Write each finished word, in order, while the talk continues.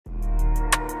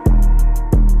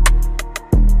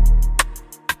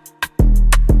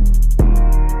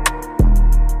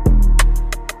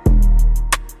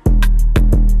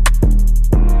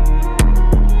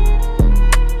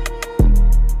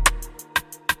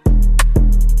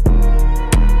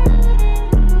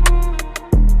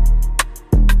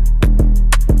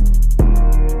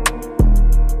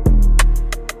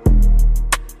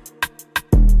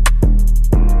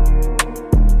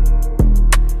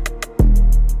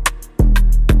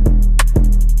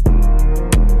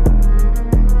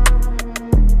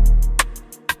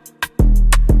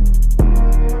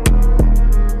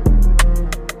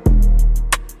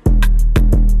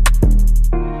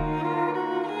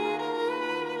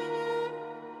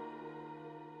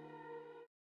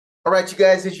All right, you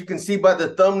guys, as you can see by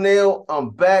the thumbnail, I'm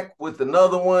back with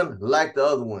another one like the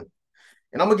other one.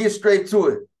 And I'm going to get straight to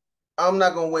it. I'm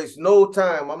not going to waste no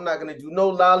time. I'm not going to do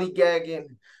no lollygagging,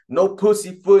 no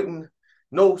pussyfooting,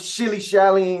 no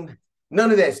shilly-shallying,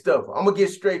 none of that stuff. I'm going to get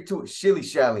straight to it,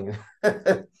 shilly-shallying.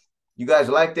 You guys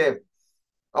like that?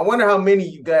 I wonder how many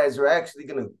of you guys are actually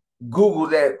going to Google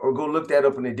that or go look that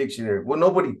up in a dictionary. Well,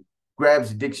 nobody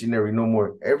grabs a dictionary no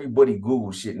more. Everybody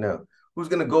Google shit now. Who's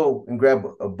going to go and grab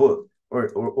a book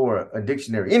or a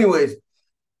dictionary? Anyways,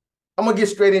 I'm going to get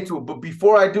straight into it. But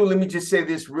before I do, let me just say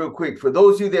this real quick. For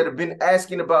those of you that have been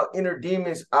asking about inner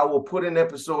demons, I will put an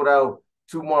episode out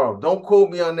tomorrow. Don't quote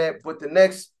me on that. But the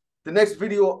next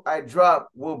video I drop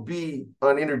will be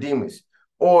on inner demons.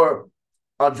 Or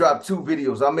I'll drop 2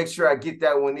 videos. I'll make sure I get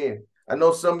that one in. I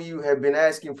know some of you have been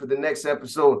asking for the next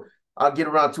episode. I'll get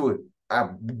around to it.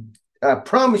 I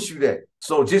promise you that.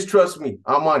 So just trust me.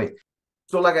 I'm on it.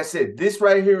 So like I said, this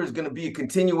right here is going to be a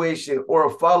continuation or a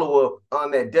follow-up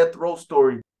on that death row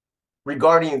story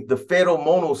regarding the fatal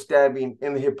mono stabbing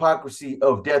and the hypocrisy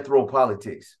of death row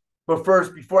politics. But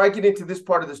first, before I get into this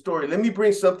part of the story, let me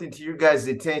bring something to your guys'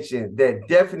 attention that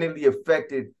definitely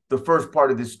affected the first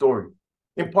part of this story.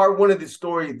 In part 1 of this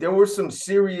story, there were some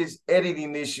serious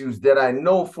editing issues that I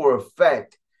know for a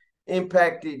fact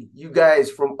impacted you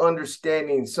guys from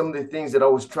understanding some of the things that I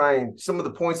was trying, some of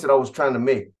the points that I was trying to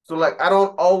make. So like, I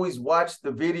don't always watch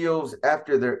the videos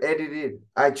after they're edited.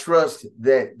 I trust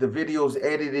that the video's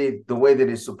edited the way that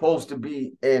it's supposed to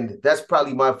be. And that's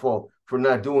probably my fault for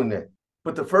not doing that.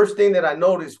 But the first thing that I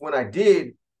noticed when I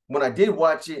did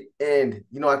watch it, and,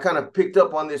 you know, I kind of picked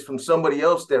up on this from somebody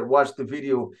else that watched the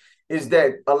video, is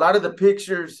that a lot of the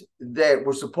pictures that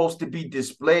were supposed to be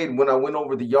displayed when I went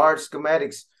over the yard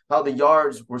schematics, how the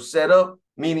yards were set up,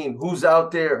 meaning who's out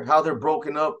there, how they're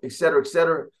broken up, et cetera,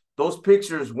 those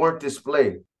pictures weren't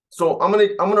displayed. So I'm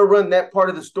gonna run that part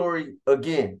of the story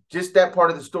again, just that part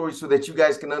of the story, so that you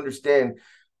guys can understand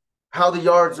how the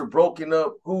yards are broken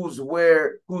up, who's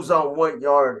where, who's on what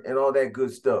yard, and all that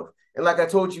good stuff. And like I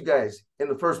told you guys in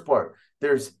the first part,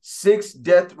 there's 6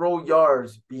 death row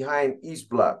yards behind East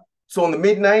Block. So in the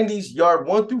mid-90s, yard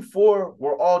 1 through 4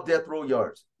 were all death row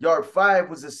yards. Yard 5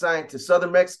 was assigned to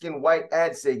Southern Mexican white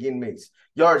ADSEG inmates.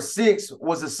 Yard 6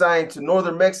 was assigned to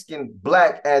Northern Mexican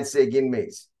black ADSEG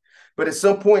inmates. But at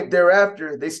some point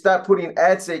thereafter, they stopped putting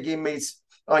ADSEG inmates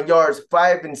on yards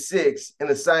 5 and 6 and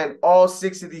assigned all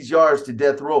 6 of these yards to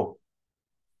death row.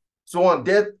 So on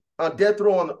death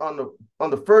row on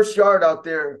the first yard out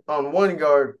there, on 1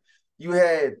 yard, you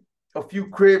had a few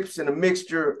Crips and a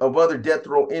mixture of other death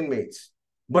row inmates,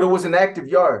 but it was an active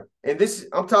yard. And this,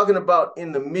 I'm talking about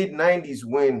in the mid-90s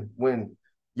when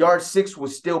yard 6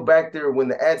 was still back there, when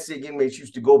the ADSEG inmates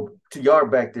used to go to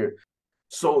yard back there.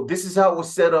 So this is how it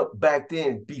was set up back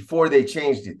then before they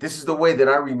changed it. This is the way that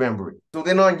I remember it. So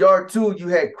then on yard 2, you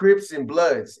had Crips and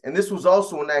Bloods, and this was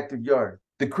also an active yard.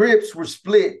 The Crips were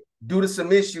split due to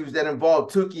some issues that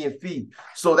involved Tookie and Fee.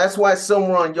 So that's why some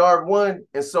were on yard 1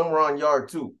 and some were on yard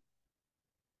 2.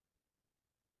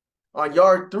 On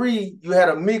yard 3, you had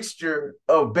a mixture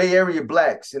of Bay Area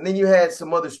blacks, and then you had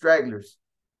some other stragglers.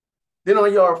 Then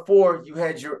on yard 4, you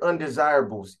had your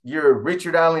undesirables, your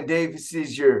Richard Allen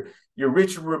Davises, your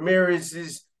Richard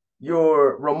Ramirez's,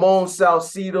 your Ramon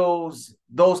Salcidos,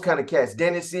 those kind of cats,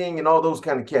 Dennis Ng and all those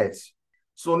kind of cats.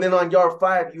 So then on yard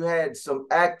 5, you had some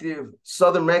active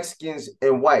Southern Mexicans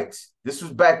and whites. This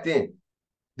was back then.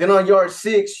 Then on yard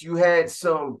 6, you had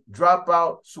some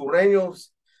dropout Sureños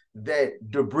that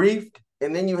debriefed,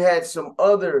 and then you had some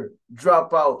other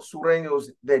dropout Sureños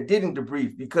that didn't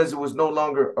debrief because it was no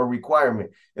longer a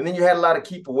requirement. And then you had a lot of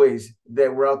keepaways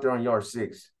that were out there on yard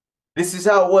 6. This is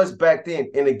how it was back then.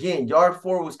 And again, yard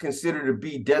 4 was considered to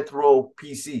be death row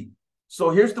PC.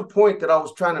 So here's the point that I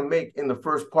was trying to make in the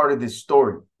first part of this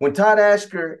story. When Todd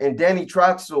Ashker and Danny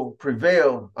Troxel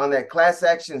prevailed on that class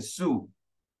action suit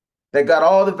that got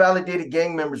all the validated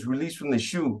gang members released from the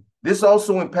SHU, this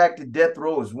also impacted death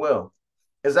row as well.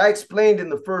 As I explained in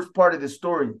the first part of this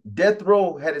story, death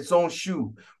row had its own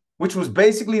SHU, which was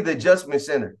basically the adjustment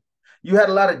center. You had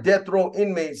a lot of death row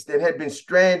inmates that had been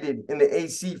stranded in the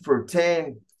AC for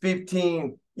 10,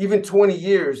 15, even 20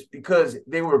 years because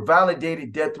they were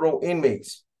validated death row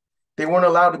inmates. They weren't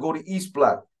allowed to go to East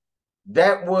Block.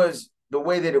 That was the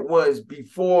way that it was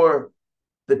before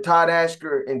the Todd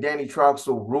Ashker and Danny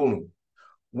Troxel ruling.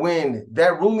 When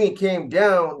that ruling came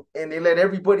down and they let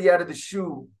everybody out of the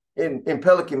SHU in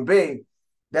Pelican Bay,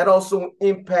 that also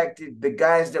impacted the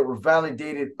guys that were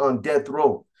validated on death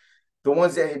row, the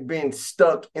ones that had been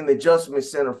stuck in the adjustment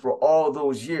center for all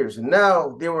those years. And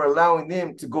now they were allowing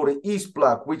them to go to East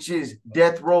Block, which is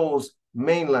death row's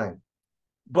mainline.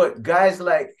 But guys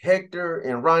like Hector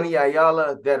and Ronnie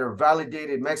Ayala that are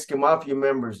validated Mexican Mafia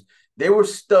members, they were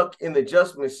stuck in the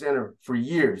adjustment center for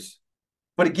years.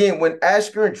 But again, when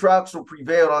Ashker and Troxel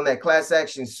prevailed on that class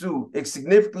action suit, it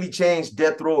significantly changed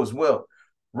death row as well.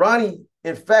 Ronnie,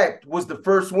 in fact, was the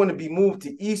first one to be moved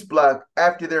to East Block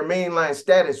after their mainline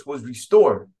status was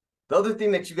restored. The other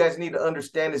thing that you guys need to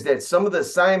understand is that some of the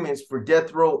assignments for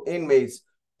death row inmates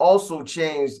also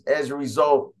changed as a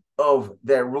result of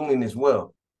that ruling as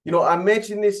well. You know, I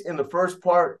mentioned this in the first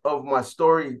part of my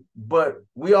story, but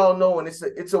we all know, and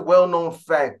it's a well-known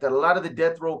fact, that a lot of the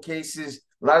death row cases,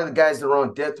 a lot of the guys that are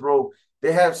on death row,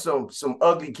 they have some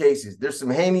ugly cases. There's some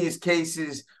heinous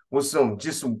cases with some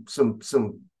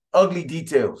ugly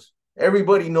details.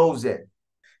 Everybody knows that.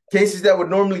 Cases that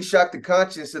would normally shock the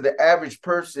conscience of the average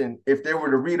person if they were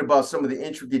to read about some of the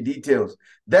intricate details.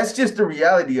 That's just the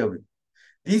reality of it.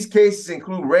 These cases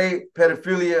include rape,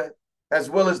 pedophilia, as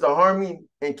well as the harming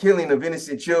and killing of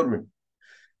innocent children.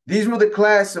 These were the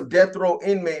class of death row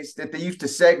inmates that they used to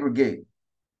segregate.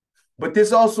 But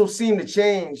this also seemed to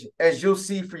change, as you'll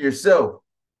see for yourself.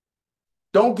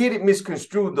 Don't get it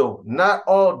misconstrued, though. Not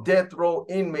all death row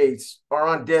inmates are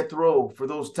on death row for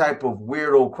those type of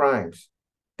weirdo crimes.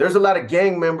 There's a lot of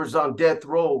gang members on death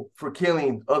row for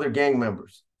killing other gang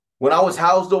members. When I was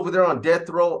housed over there on death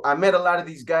row, I met a lot of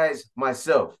these guys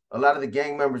myself, a lot of the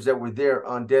gang members that were there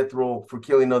on death row for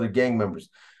killing other gang members.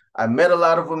 I met a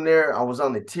lot of them there. I was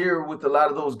on the tier with a lot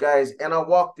of those guys, and I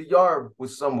walked the yard with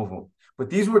some of them.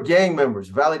 But these were gang members,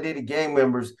 validated gang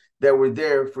members that were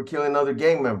there for killing other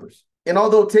gang members. And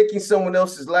although taking someone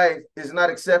else's life is not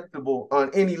acceptable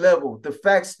on any level, the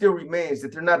fact still remains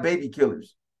that they're not baby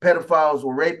killers, pedophiles,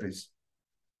 or rapists.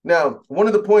 Now, one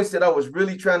of the points that I was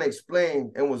really trying to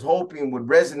explain and was hoping would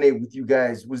resonate with you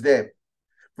guys was that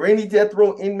for any death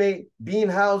row inmate, being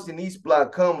housed in East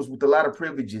Block comes with a lot of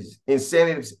privileges,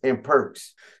 incentives, and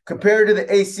perks. Compared to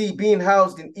the AC, being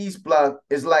housed in East Block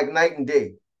is like night and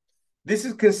day. This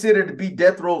is considered to be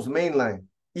death row's mainline,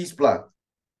 East Block.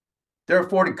 They're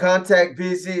afforded contact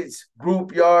visits,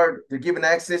 group yard. They're given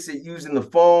access to using the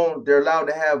phone. They're allowed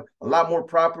to have a lot more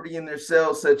property in their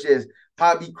cells, such as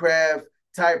hobby craft,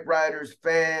 typewriters,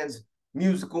 fans,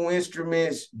 musical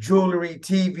instruments, jewelry,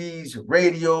 TVs,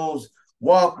 radios,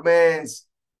 Walkmans,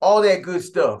 all that good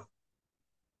stuff.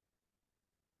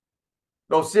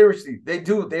 No, seriously, they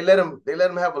do. They let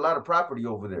them have a lot of property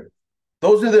over there.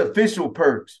 Those are the official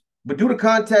perks. But due to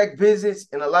contact visits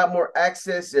and a lot more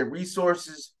access and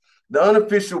resources, the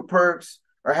unofficial perks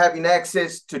are having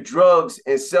access to drugs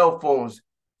and cell phones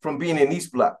from being in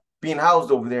East Block, being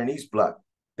housed over there in East Block.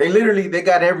 They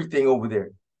got everything over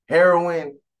there.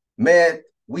 Heroin, meth,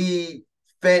 weed,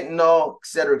 fentanyl, et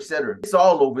cetera, et cetera. It's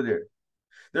all over there.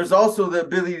 There's also the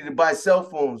ability to buy cell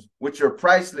phones, which are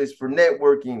priceless for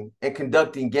networking and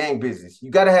conducting gang business. You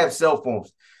got to have cell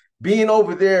phones. Being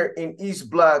over there in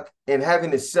East Block and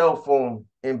having a cell phone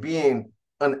and being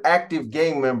an active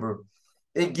gang member,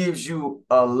 it gives you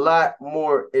a lot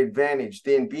more advantage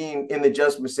than being in the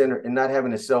adjustment center and not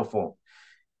having a cell phone.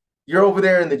 You're over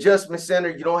there in the adjustment center,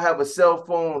 you don't have a cell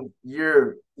phone,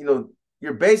 you're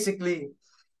basically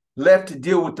left to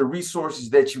deal with the resources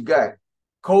that you got.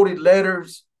 Coded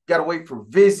letters, got to wait for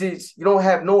visits. You don't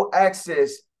have no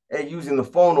access at using the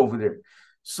phone over there.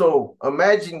 So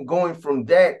imagine going from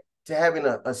that to having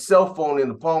a cell phone in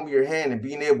the palm of your hand and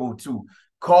being able to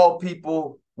call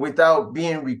people without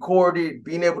being recorded,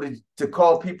 being able to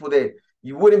call people that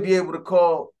you wouldn't be able to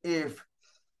call if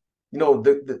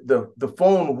the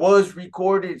phone was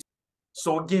recorded.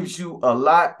 So it gives you a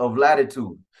lot of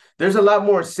latitude. There's a lot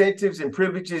more incentives and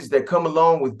privileges that come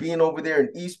along with being over there in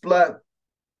East Block.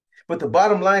 But the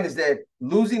bottom line is that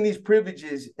losing these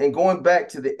privileges and going back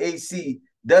to the AC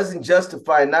doesn't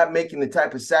justify not making the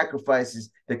type of sacrifices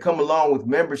that come along with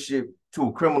membership to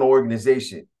a criminal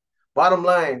organization. Bottom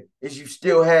line is you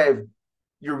still have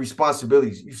your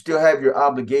responsibilities. You still have your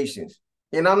obligations.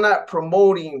 And I'm not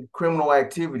promoting criminal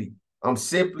activity. I'm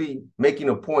simply making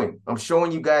a point. I'm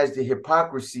showing you guys the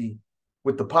hypocrisy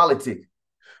with the politics.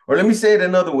 Or let me say it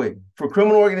another way. For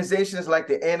criminal organizations like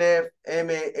the NF,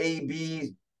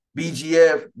 MAAB,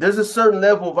 BGF, there's a certain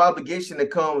level of obligation that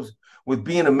comes with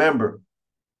being a member.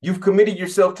 You've committed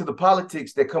yourself to the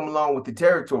politics that come along with the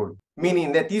territory,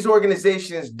 meaning that these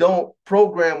organizations don't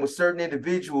program with certain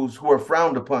individuals who are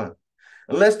frowned upon.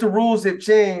 Unless the rules have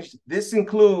changed, this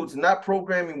includes not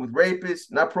programming with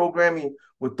rapists, not programming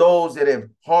with those that have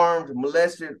harmed,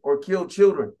 molested, or killed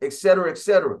children, et cetera, et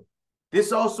cetera.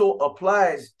 This also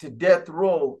applies to death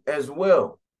row as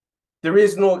well. There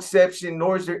is no exception,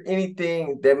 nor is there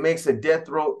anything that makes a death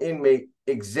row inmate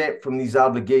exempt from these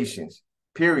obligations.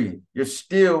 period. You're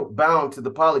still bound to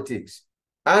the politics.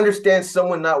 I understand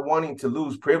someone not wanting to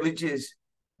lose privileges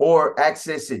or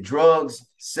access to drugs,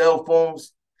 cell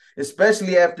phones,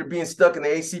 especially after being stuck in the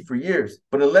AC for years.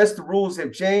 But unless the rules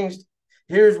have changed,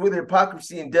 here's where the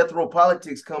hypocrisy in death row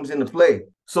politics comes into play.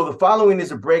 So the following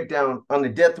is a breakdown on the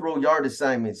death row yard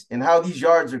assignments and how these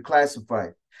yards are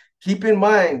classified. Keep in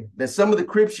mind that some of the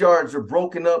Crips yards are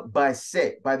broken up by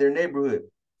set, by their neighborhood.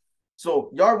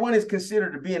 So yard 1 is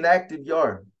considered to be an active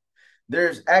yard.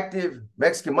 There's active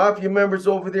Mexican Mafia members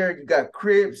over there. You got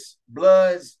Crips,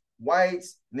 Bloods,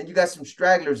 Whites, and then you got some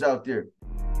stragglers out there.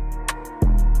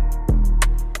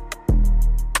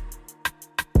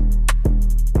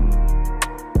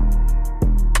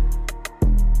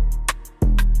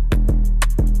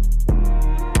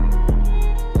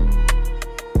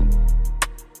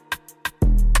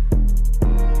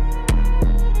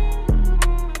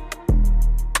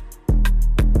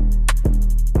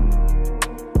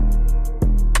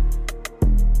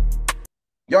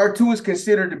 Yard 2 is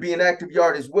considered to be an active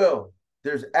yard as well.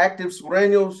 There's active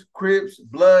Sureños, Crips,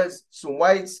 Bloods, some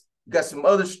Whites. You got some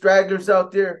other stragglers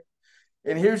out there.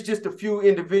 And here's just a few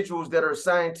individuals that are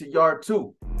assigned to Yard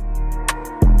 2.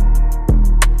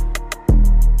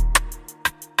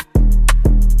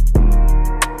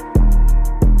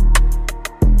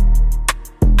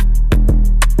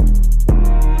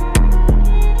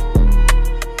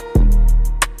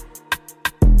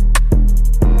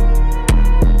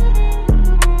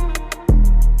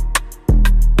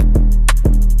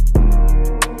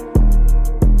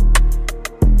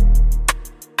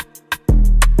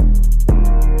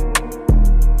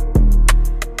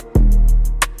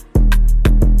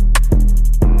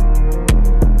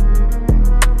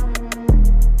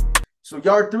 So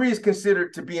Yard 3 is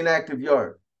considered to be an active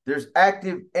yard. There's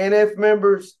active NF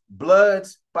members,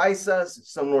 Bloods, Paisas,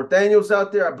 some Norteños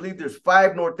out there. I believe there's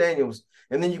 5 Norteños.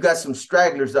 And then you got some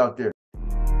stragglers out there.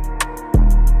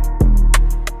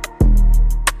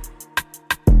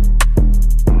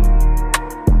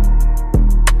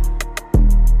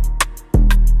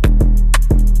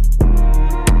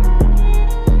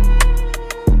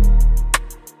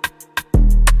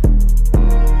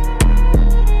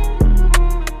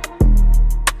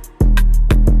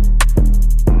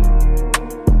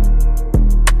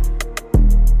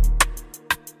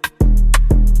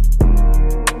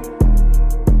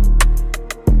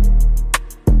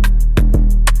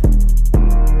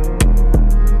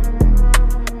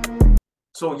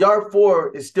 So Yard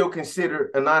 4 is still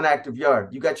considered a non-active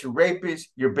yard. You got your rapists,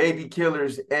 your baby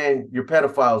killers, and your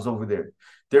pedophiles over there.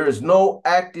 There is no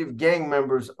active gang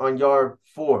members on Yard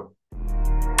 4.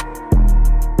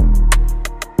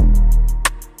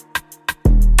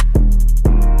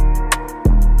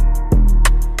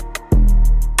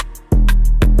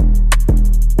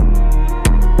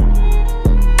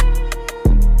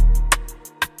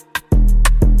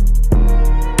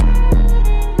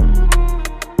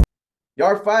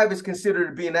 Yard 5 is considered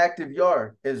to be an active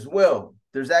yard as well.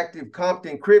 There's active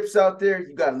Compton Crips out there.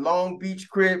 You got Long Beach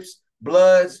Crips,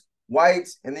 Bloods,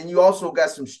 Whites, and then you also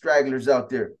got some stragglers out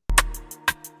there.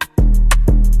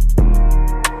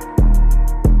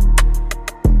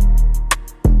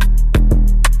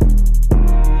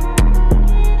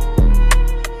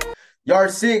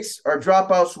 Yard 6 are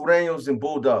dropout Sureños and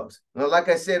Bulldogs. Now, like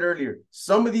I said earlier,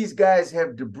 some of these guys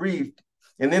have debriefed,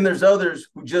 and then there's others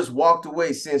who just walked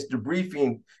away since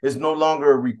debriefing is no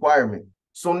longer a requirement.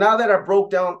 So now that I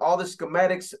broke down all the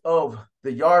schematics of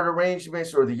the yard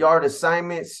arrangements or the yard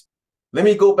assignments, let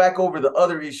me go back over the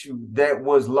other issue that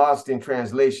was lost in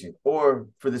translation, or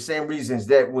for the same reasons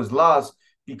that was lost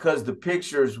because the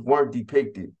pictures weren't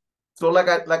depicted. So like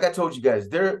I told you guys,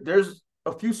 there's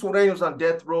a few Sureños on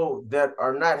death row that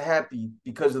are not happy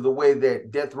because of the way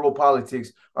that death row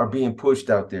politics are being pushed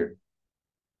out there,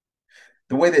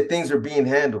 the way that things are being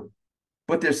handled.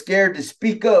 But they're scared to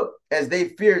speak up as they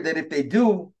fear that if they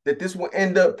do, that this will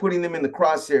end up putting them in the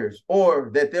crosshairs or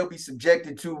that they'll be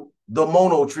subjected to the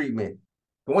mono treatment.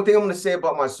 The one thing I'm going to say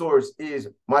about my source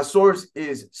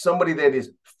is somebody that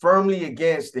is firmly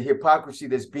against the hypocrisy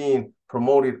that's being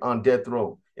promoted on death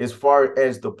row as far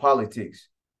as the politics.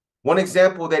 One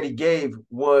example that he gave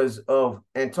was of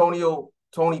Antonio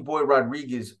Tony Boy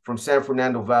Rodriguez from San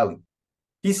Fernando Valley.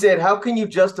 He said, how can you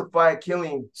justify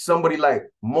killing somebody like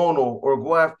Mono or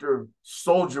go after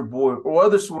Soldier Boy or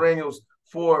other Sureños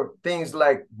for things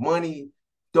like money,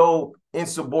 dope,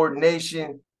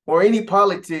 insubordination, or any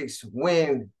politics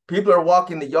when people are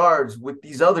walking the yards with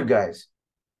these other guys?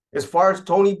 As far as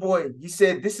Tony Boy, he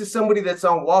said, this is somebody that's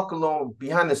on walk alone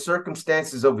behind the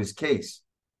circumstances of his case.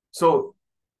 So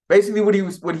basically what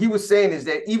he was saying is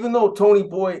that even though Tony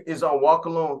Boy is on walk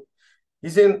alone,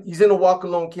 He's in a walk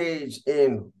alone cage,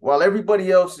 and while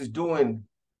everybody else is doing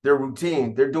their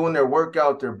routine, they're doing their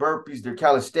workout, their burpees, their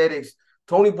calisthenics.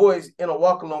 Tony Boy's in a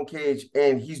walk alone cage,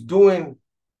 and he's doing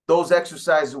those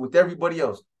exercises with everybody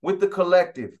else, with the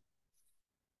collective.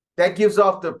 That gives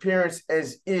off the appearance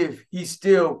as if he's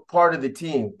still part of the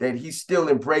team, that he's still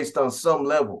embraced on some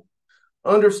level.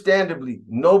 Understandably,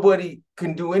 nobody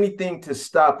can do anything to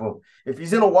stop him. If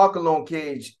he's in a walk alone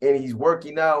cage and he's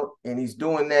working out and he's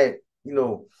doing that,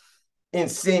 in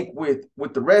sync with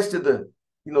the rest of the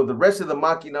rest of the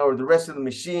machina, or the rest of the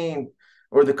machine,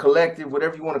 or the collective,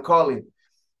 whatever you want to call it,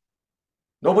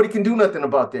 nobody can do nothing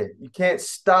about that. You can't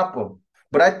stop him.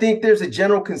 But I think there's a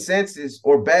general consensus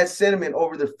or bad sentiment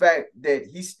over the fact that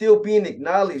he's still being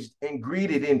acknowledged and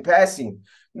greeted in passing.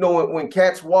 When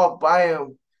cats walk by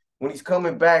him, when he's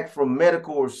coming back from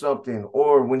medical or something,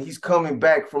 or when he's coming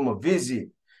back from a visit,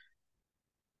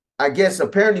 I guess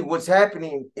apparently what's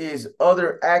happening is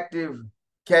other active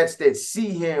cats that see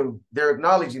him, they're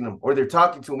acknowledging him, or they're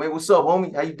talking to him. Hey, what's up,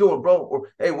 homie? How you doing, bro?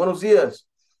 Or, hey, buenos dias.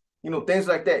 Things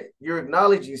like that. You're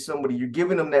acknowledging somebody. You're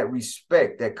giving them that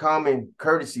respect, that common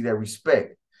courtesy, that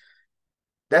respect.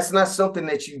 That's not something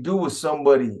that you do with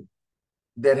somebody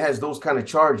that has those kind of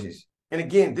charges. And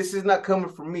again, this is not coming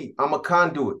from me. I'm a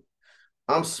conduit.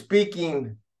 I'm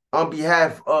speaking on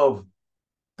behalf of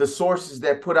the sources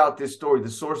that put out this story, the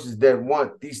sources that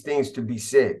want these things to be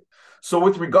said. So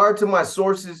with regard to my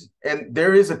sources, and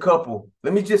there is a couple,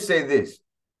 let me just say this.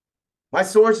 My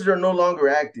sources are no longer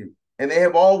active, and they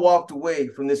have all walked away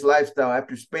from this lifestyle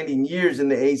after spending years in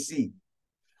the AC.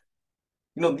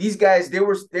 These guys, they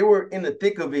were in the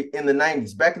thick of it in the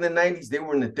 90s. Back in the 90s, they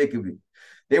were in the thick of it.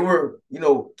 They were,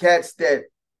 cats that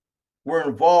were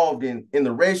involved in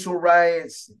the racial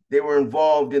riots. They were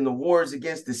involved in the wars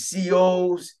against the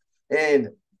COs. And,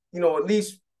 at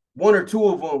least one or two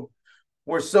of them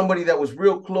were somebody that was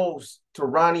real close to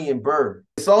Ronnie and Burr.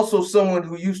 It's also someone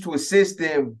who used to assist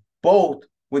them both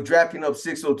with drafting up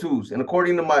 602s. And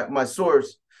according to my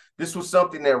source, this was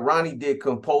something that Ronnie did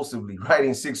compulsively,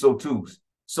 writing 602s.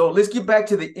 So let's get back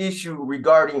to the issue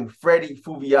regarding Freddie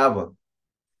Fuviava,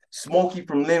 Smokey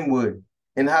from Linwood,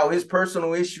 and how his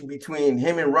personal issue between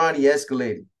him and Ronnie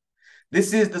escalated.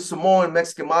 This is the Samoan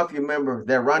Mexican Mafia member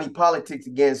that Ronnie politicked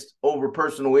against over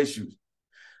personal issues.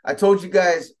 I told you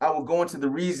guys I would go into the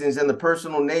reasons and the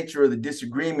personal nature of the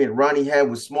disagreement Ronnie had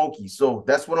with Smokey, so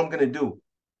that's what I'm going to do.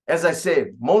 As I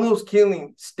said, Mono's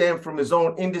killing stemmed from his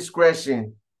own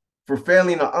indiscretion for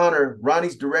failing to honor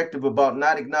Ronnie's directive about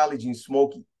not acknowledging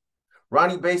Smokey.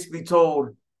 Ronnie basically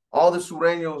told all the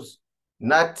Sureños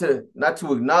not to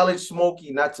acknowledge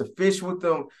Smokey, not to fish with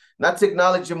them, not to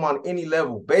acknowledge him on any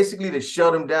level, basically to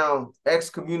shut him down,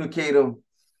 excommunicate him,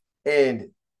 and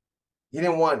he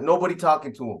didn't want nobody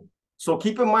talking to him. So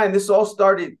keep in mind, this all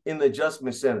started in the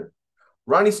adjustment center.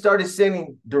 Ronnie started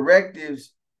sending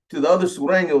directives to the other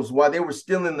Sureños while they were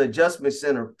still in the adjustment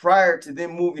center prior to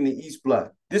them moving to East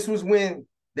Block. This was when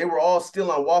they were all still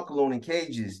on walk alone in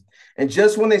cages. And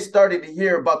just when they started to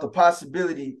hear about the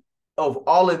possibility of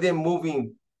all of them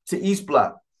moving to East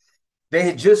Block, they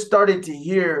had just started to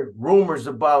hear rumors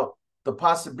about the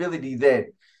possibility that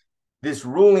this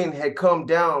ruling had come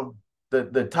down,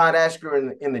 the Todd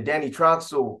Ashker and the Danny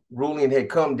Troxel ruling had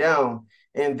come down,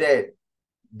 and that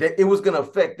it was going to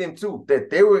affect them too, that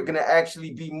they were going to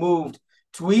actually be moved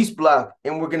to East Block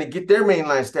and we're going to get their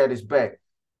mainline status back.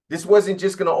 This wasn't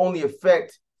just going to only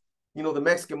affect, the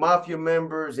Mexican Mafia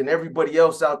members and everybody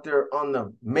else out there on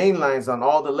the main lines, on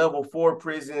all the level 4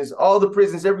 prisons, all the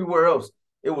prisons everywhere else.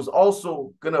 It was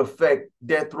also going to affect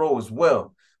death row as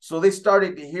well. So they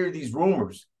started to hear these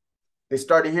rumors. They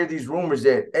started to hear these rumors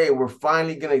that, hey, we're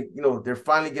finally going to, they're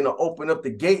finally going to open up the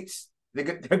gates. They're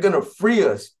going to free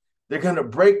us. They're going to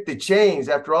break the chains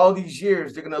after all these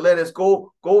years. They're going to let us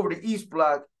go over to East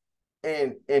Block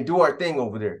and do our thing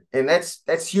over there. And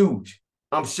that's huge.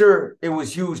 I'm sure it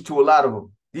was huge to a lot of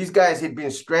them. These guys had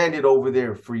been stranded over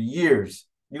there for years.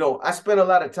 I spent a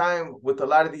lot of time with a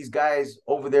lot of these guys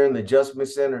over there in the adjustment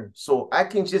center. So I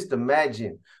can just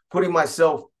imagine putting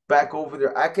myself back over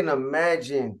there. I can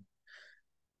imagine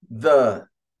the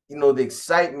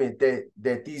excitement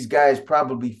that these guys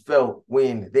probably felt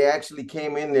when they actually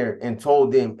came in there and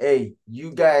told them, hey,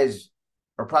 you guys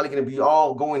are probably going to be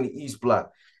all going to East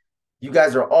Block. You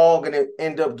guys are all going to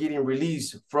end up getting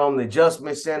released from the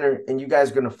adjustment center, and you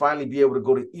guys are going to finally be able to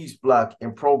go to East Block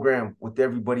and program with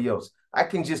everybody else. I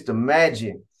can just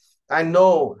imagine. I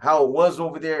know how it was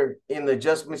over there in the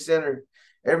adjustment center.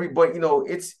 Everybody,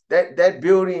 it's that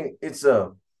building, it's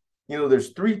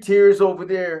there's 3 tiers over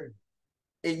there.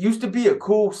 It used to be a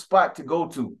cool spot to go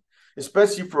to.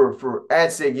 especially for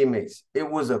ADSEG inmates. It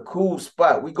was a cool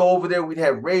spot. We go over there, we'd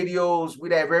have radios,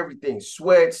 we'd have everything,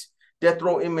 sweats. Death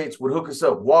row inmates would hook us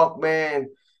up, Walkman,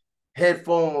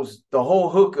 headphones, the whole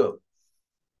hookup.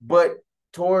 But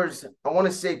I want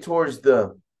to say towards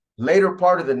the later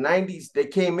part of the 90s, they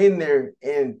came in there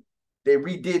and they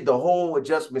redid the whole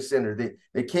adjustment center.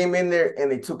 They came in there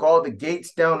and they took all the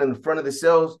gates down in the front of the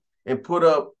cells and put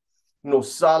up,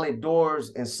 solid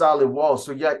doors and solid walls.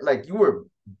 So yeah, like you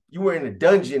were in a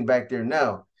dungeon back there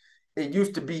now. It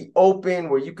used to be open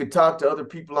where you could talk to other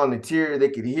people on the tier, they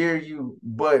could hear you.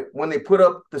 But when they put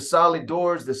up the solid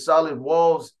doors, the solid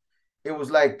walls, it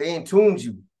was like they entombed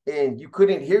you and you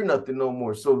couldn't hear nothing no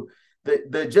more. So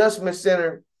the adjustment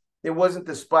center, it wasn't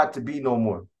the spot to be no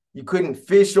more. You couldn't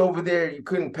fish over there. You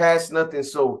couldn't pass nothing.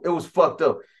 So it was fucked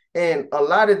up. And a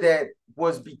lot of that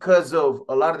was because of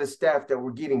a lot of the staff that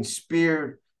were getting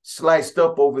speared, sliced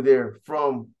up over there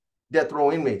from death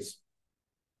row inmates.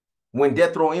 When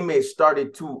death row inmates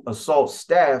started to assault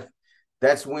staff,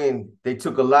 that's when they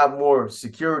took a lot more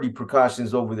security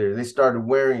precautions over there. They started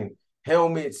wearing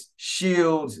helmets,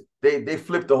 shields. They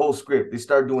flipped the whole script. They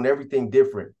started doing everything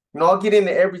different. I'll get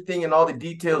into everything and all the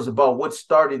details about what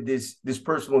started this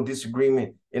personal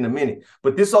disagreement in a minute.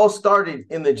 But this all started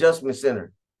in the adjustment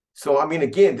center. So, I mean,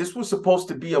 again, this was supposed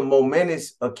to be a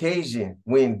momentous occasion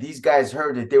when these guys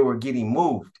heard that they were getting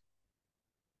moved.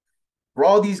 For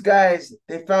all these guys,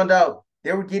 they found out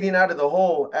they were getting out of the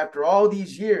hole after all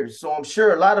these years. So I'm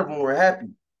sure a lot of them were happy.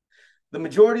 The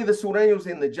majority of the Sureños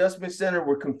in the adjustment center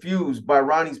were confused by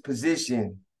Ronnie's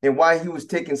position and why he was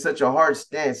taking such a hard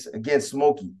stance against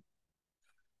Smokey.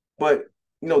 But,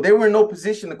 they were in no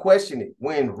position to question it.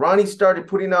 When Ronnie started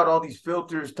putting out all these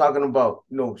filters talking about,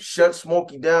 shut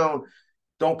Smokey down,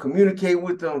 don't communicate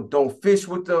with them, don't fish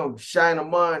with them, shine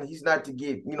him on, he's not to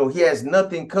get, he has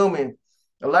nothing coming.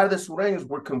 A lot of the Sureños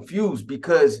were confused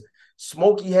because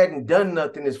Smokey hadn't done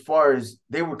nothing as far as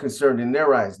they were concerned in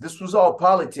their eyes. This was all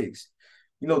politics.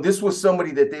 This was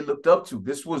somebody that they looked up to.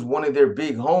 This was one of their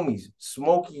big homies.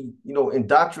 Smokey,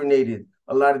 indoctrinated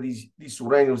a lot of these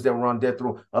Sureños that were on death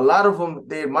row. A lot of them,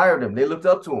 they admired him. They looked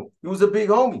up to him. He was a big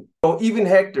homie. Even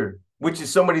Hector, which is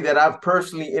somebody that I've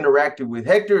personally interacted with.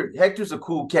 Hector's a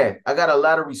cool cat. I got a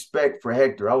lot of respect for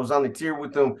Hector. I was on the tier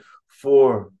with him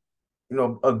for,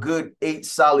 a good 8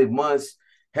 solid months.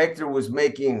 Hector was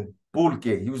making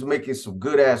pulque. He was making some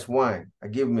good ass wine. I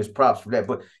give him his props for that.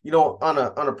 But on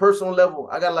a personal level,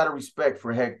 I got a lot of respect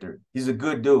for Hector. He's a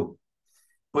good dude.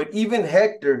 But even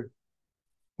Hector,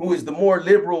 who is the more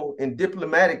liberal and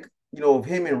diplomatic, of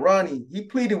him and Ronnie, he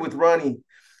pleaded with Ronnie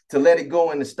to let it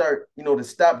go and to start, to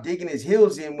stop digging his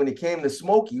heels in when it came to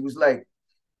Smokey. He was like,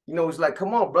 it's like,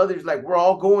 come on, brother. He's like, we're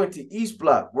all going to East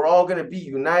Block. We're all going to be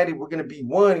united. We're going to be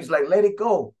one. He's like, let it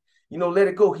go. Let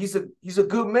it go. He's a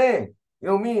good man. You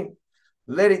know what I mean?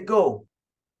 Let it go.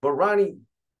 But Ronnie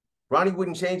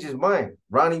wouldn't change his mind.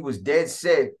 Ronnie was dead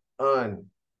set on,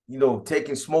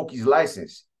 taking Smokey's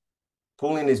license,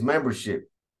 pulling his membership.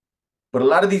 But a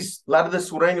lot of the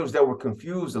Sureños that were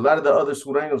confused, a lot of the other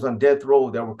Sureños on death row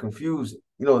that were confused,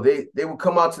 they would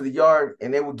come out to the yard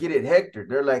and they would get at Hector.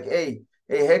 They're like, hey,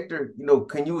 Hector,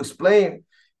 can you explain,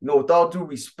 with all due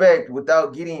respect,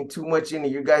 without getting too much into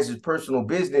your guys' personal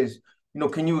business,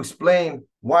 can you explain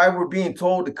why we're being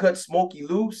told to cut Smokey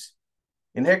loose?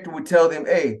 And Hector would tell them,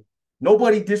 hey,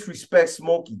 nobody disrespects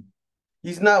Smokey.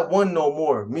 He's not one no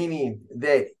more, meaning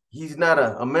that he's not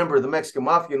a member of the Mexican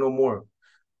Mafia no more.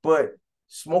 But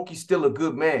Smokey's still a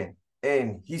good man,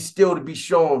 and he's still to be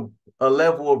shown a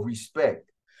level of respect.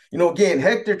 Again,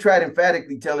 Hector tried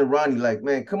emphatically telling Ronnie, like,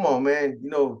 man, come on, man,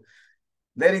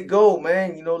 let it go,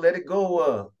 man, let it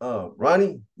go,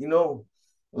 Ronnie, a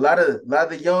lot of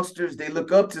the youngsters, they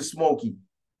look up to Smokey,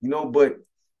 but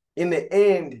in the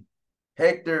end,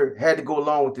 Hector had to go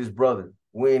along with his brother.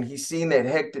 When he seen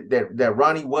that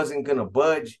Ronnie wasn't gonna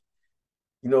budge,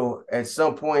 at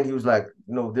some point he was like,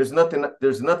 there's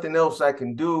nothing else I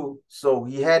can do. So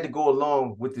he had to go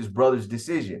along with his brother's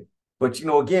decision. But,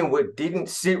 again, what didn't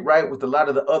sit right with a lot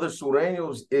of the other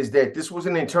Sureños is that this was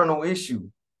an internal issue.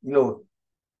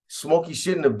 Smokey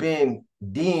shouldn't have been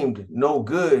deemed no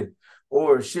good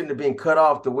or shouldn't have been cut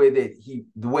off the way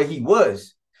he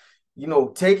was.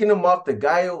 Taking him off the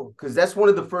gallo, because that's one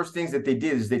of the first things that they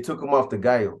did is they took him off the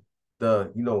gallo.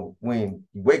 When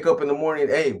you wake up in the morning,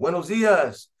 hey, buenos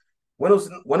dias,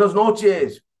 buenos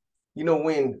noches,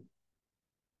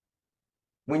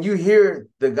 when you hear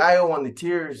the gallo on the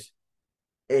tiers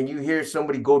and you hear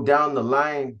somebody go down the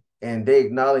line and they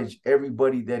acknowledge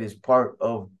everybody that is part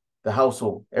of the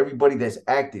household, everybody that's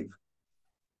active,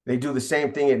 they do the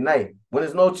same thing at night.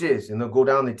 Buenas noches, and they'll go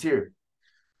down the tier.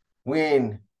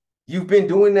 When You've been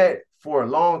doing that for a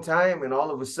long time, and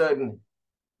all of a sudden,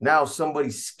 now somebody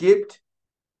skipped.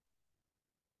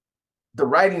 The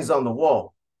writing's on the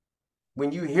wall.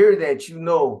 When you hear that, you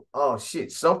know, oh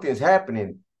shit, something's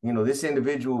happening. You know, this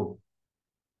individual,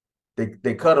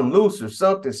 they cut him loose or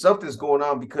something. Something's going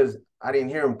on because I didn't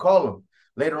hear him call him.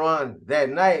 Later on that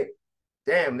night,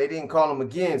 damn, they didn't call him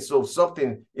again. So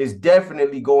something is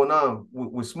definitely going on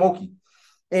with Smokey.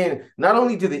 And not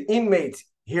only do the inmates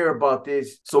hear about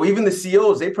this, so even the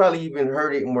COs, they probably even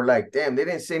heard it and were like, damn, they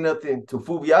didn't say nothing to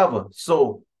Fubiava.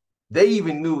 So they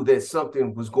even knew that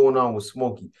something was going on with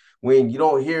Smokey when you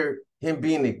don't hear him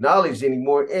being acknowledged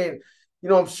anymore. And, you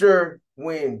know, I'm sure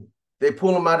when they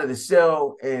pull him out of the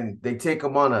cell and they take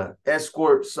him on an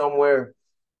escort somewhere,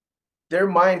 they're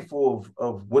mindful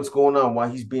of what's going on while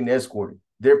he's being escorted.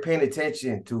 They're paying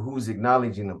attention to who's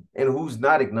acknowledging him and who's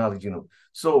not acknowledging him.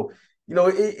 So, you know,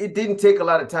 it didn't take a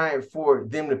lot of time for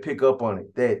them to pick up on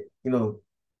it that, you know,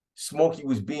 Smokey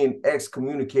was being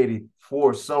excommunicated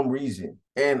for some reason.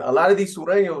 And a lot of these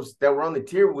sureños that were on the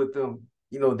tier with them,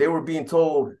 you know, they were being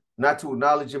told not to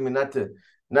acknowledge him and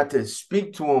not to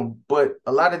speak to him. But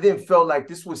a lot of them felt like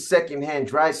this was secondhand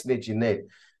dry snitching, that,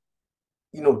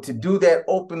 you know, to do that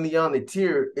openly on the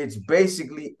tier, it's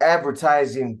basically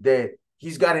advertising that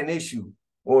he's got an issue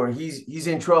or he's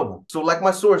in trouble. So like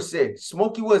my source said,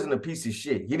 Smokey wasn't a piece of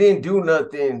shit. He didn't do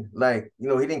nothing like, you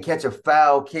know, he didn't catch a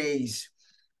foul case.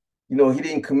 You know, he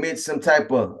didn't commit some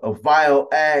type of vile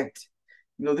act.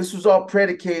 You know, this was all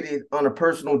predicated on a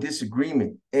personal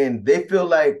disagreement, and they feel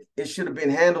like it should have been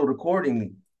handled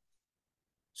accordingly.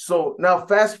 So now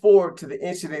fast forward to the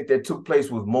incident that took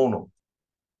place with Mono.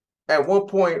 At one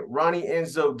point, Ronnie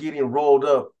ends up getting rolled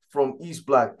up from East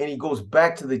Block, and he goes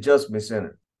back to the Adjustment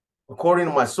Center. According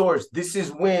to my source, this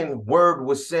is when word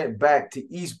was sent back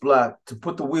to East Block to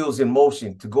put the wheels in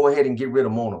motion to go ahead and get rid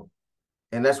of Mono.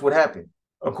 And that's what happened.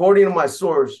 According to my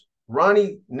source,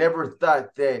 Ronnie never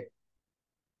thought that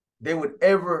they would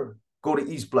ever go to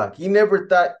East Block. He never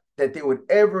thought that they would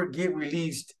ever get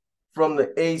released from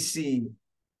the AC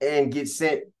and get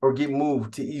sent or get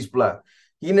moved to East Block.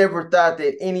 He never thought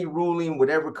that any ruling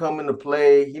would ever come into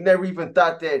play. He never even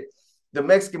thought that the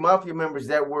Mexican Mafia members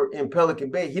that were in Pelican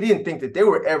Bay, he didn't think that they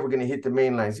were ever going to hit the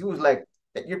main lines. He was like,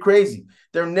 you're crazy.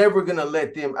 They're never going to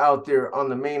let them out there on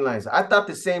the main lines. I thought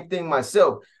the same thing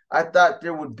myself. I thought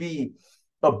there would be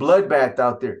a bloodbath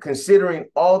out there, considering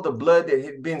all the blood that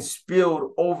had been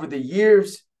spilled over the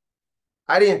years.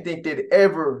 I didn't think they'd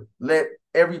ever let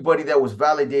everybody that was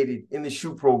validated in the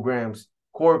shoot programs,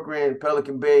 Corcoran,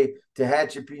 Pelican Bay,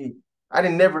 Tehachapi, I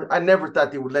never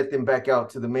thought they would let them back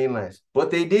out to the mainlands,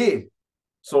 but they did.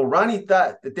 So Ronnie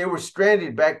thought that they were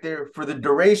stranded back there for the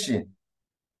duration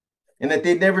and that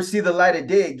they'd never see the light of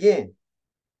day again,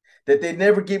 that they'd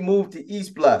never get moved to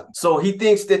East Block. So he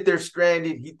thinks that they're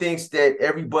stranded. He thinks that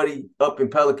everybody up in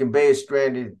Pelican Bay is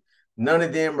stranded. None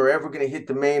of them are ever going to hit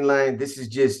the main line. This is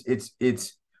just,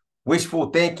 it's wishful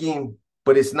thinking,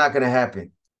 but it's not going to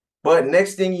happen. But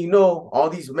next thing you know, all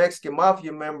these Mexican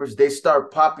Mafia members, they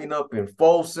start popping up in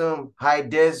Folsom, High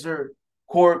Desert,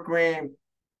 Corcoran.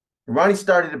 Ronnie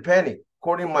started to panic.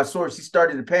 According to my source, he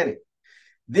started to panic.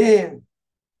 Then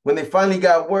when they finally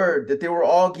got word that they were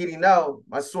all getting out,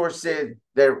 my source said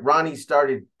that Ronnie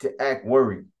started to act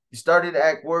worried. He started to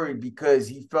act worried because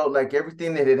he felt like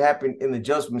everything that had happened in the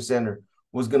Adjustment Center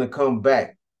was going to come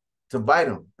back to bite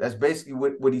him. That's basically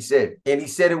what he said. And he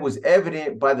said it was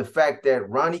evident by the fact that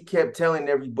Ronnie kept telling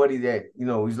everybody that, you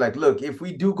know, he's like, look, if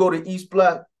we do go to East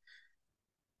Block,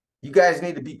 you guys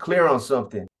need to be clear on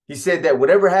something. He said that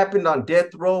whatever happened on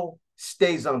death row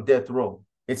stays on death row.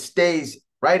 It stays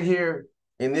right here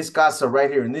in this casa, right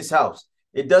here in this house.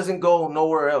 It doesn't go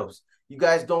nowhere else. You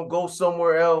guys don't go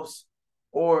somewhere else,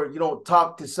 or you don't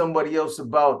talk to somebody else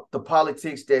about the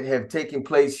politics that have taken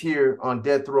place here on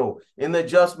death row in the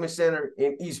Adjustment Center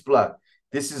in East Block.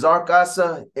 This is our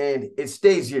casa and it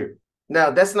stays here.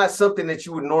 Now, that's not something that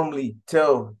you would normally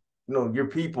tell, you know, your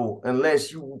people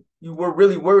unless you were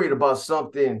really worried about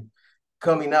something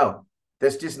coming out.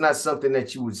 That's just not something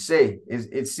that you would say.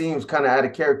 It seems kind of out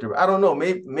of character. I don't know.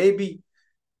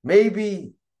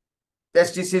 Maybe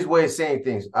that's just his way of saying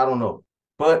things. I don't know.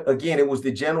 But again, it was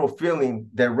the general feeling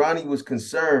that Ronnie was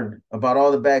concerned about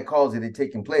all the bad calls that had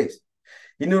taken place.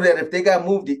 He knew that if they got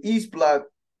moved to East Block,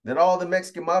 that all the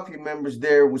Mexican Mafia members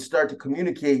there would start to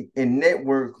communicate and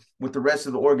network with the rest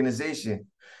of the organization.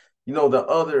 You know, the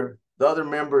other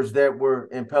members that were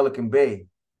in Pelican Bay.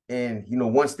 And, you know,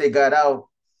 once they got out,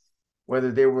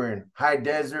 whether they were in High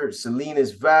Desert,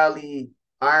 Salinas Valley,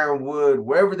 Ironwood,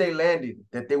 wherever they landed,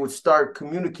 that they would start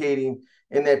communicating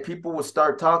and that people would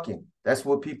start talking. That's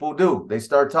what people do. They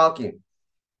start talking.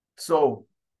 So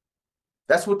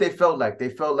that's what they felt like. They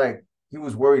felt like he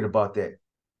was worried about that.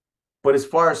 But as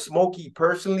far as Smokey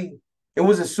personally, it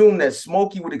was assumed that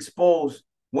Smokey would expose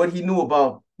what he knew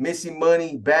about missing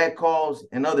money, bad calls,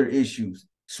 and other issues.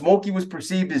 Smokey was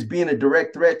perceived as being a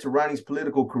direct threat to Ronnie's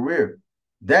political career.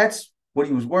 That's what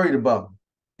he was worried about.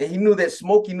 And he knew that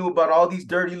Smokey knew about all these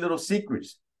dirty little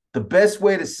secrets. The best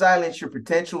way to silence your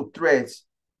potential threats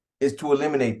is to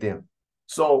eliminate them.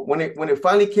 So when it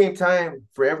finally came time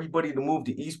for everybody to move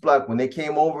to East Block, when they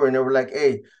came over and they were like,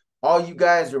 hey, all you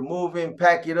guys are moving,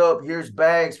 pack it up. Here's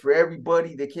bags for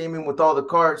everybody. They came in with all the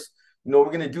carts. You know,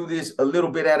 we're going to do this a little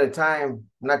bit at a time.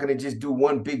 I'm not going to just do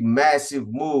one big massive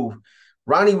move.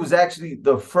 Ronnie was actually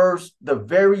the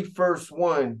very first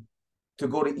one to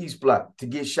go to East Block, to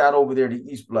get shot over there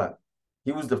to East Block.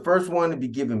 He was the first one to be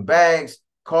given bags,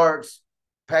 carts,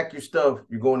 pack your stuff.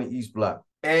 You're going to East Block.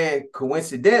 And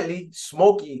coincidentally,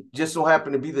 Smokey just so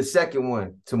happened to be the second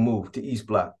one to move to East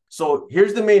Block. So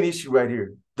here's the main issue right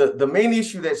here. The main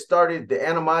issue that started the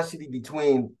animosity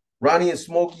between Ronnie and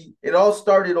Smokey, it all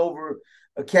started over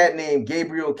a cat named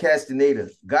Gabriel Castaneda,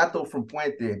 Gato from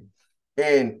Puente,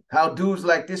 and how dudes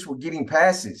like this were getting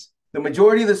passes. The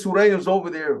majority of the Sureños over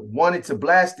there wanted to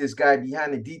blast this guy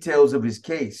behind the details of his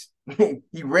case.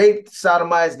 He raped,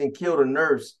 sodomized, and killed a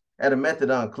nurse at a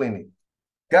methadone clinic.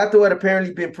 Gato had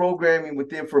apparently been programming with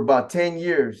them for about 10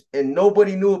 years, and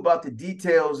nobody knew about the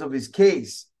details of his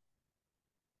case.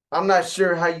 I'm not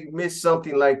sure how you miss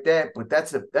something like that, but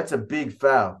that's a big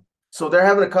foul. So they're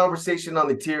having a conversation on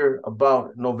the tier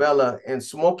about novella, and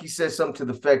Smokey says something to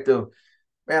the effect of,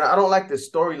 man, I don't like the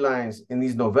storylines in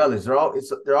these novellas.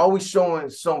 They're always showing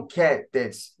some cat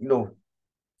that's, you know,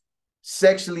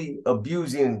 sexually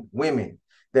abusing women.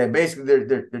 That basically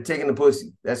they're taking the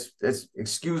pussy. That's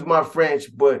excuse my French,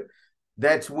 but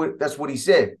that's what he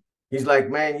said. He's like,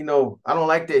 man, you know, I don't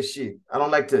like that shit. I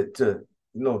don't like to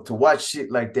watch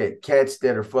shit like that. Cats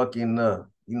that are fucking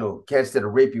cats that are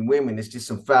raping women. It's just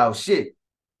some foul shit.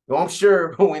 You know, I'm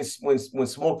sure when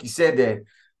Smokey said that,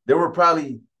 there were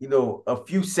probably, you know, a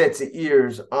few sets of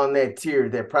ears on that tier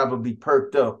that probably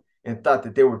perked up and thought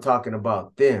that they were talking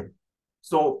about them.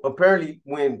 So apparently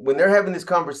when they're having this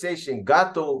conversation,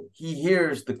 Gato, he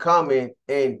hears the comment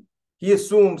and he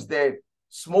assumes that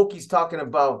Smokey's talking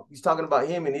about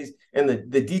him and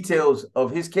the details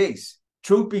of his case.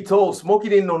 Truth be told, Smokey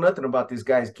didn't know nothing about this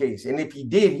guy's case. And if he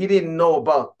did, he didn't know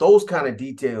about those kind of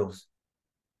details.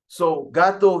 So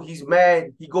Gato, he's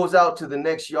mad. He goes out to the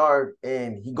next yard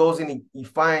and he goes and he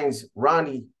finds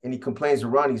Ronnie and he complains to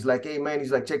Ronnie. He's like, hey man,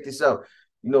 he's like, check this out.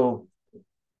 You know,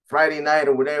 Friday night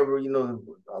or whatever, you know,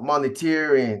 I'm on the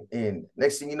tier and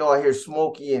next thing you know, I hear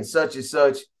Smokey and such.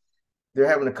 They're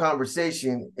having a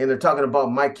conversation and they're talking about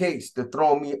my case. They're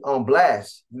throwing me on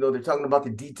blast. You know, they're talking about the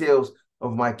details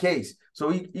of my case. So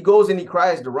he goes and he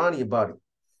cries to Ronnie about it.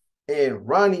 And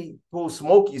Ronnie pulls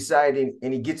Smokey aside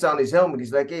and he gets on his helmet.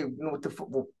 He's like, hey, you know,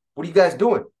 what are you guys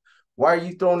doing? Why are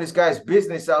you throwing this guy's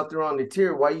business out there on the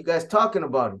tier? Why are you guys talking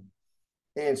about him?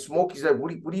 And Smokey's like,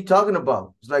 what are you talking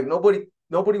about? It's like, nobody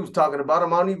was talking about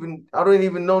him. I don't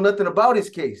even know nothing about his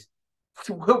case.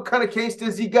 What kind of case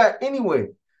does he got anyway?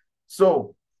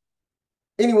 So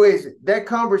anyways, that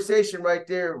conversation right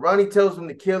there, Ronnie tells him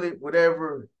to kill it,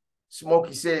 whatever.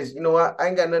 Smokey says, you know, I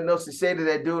ain't got nothing else to say to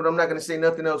that dude. I'm not going to say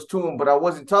nothing else to him, but I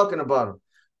wasn't talking about him.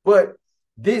 But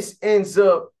this ends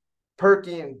up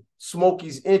perking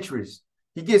Smokey's interest.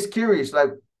 He gets curious,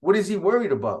 like, what is he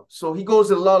worried about? So he goes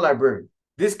to the law library.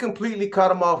 This completely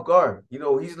caught him off guard. You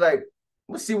know, he's like,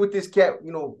 let's see what this cat,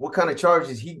 you know, what kind of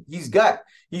charges he's got.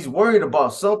 He's worried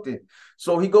about something.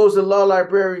 So he goes to the law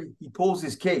library. He pulls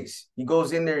his case. He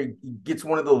goes in there. He gets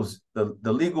one of those, the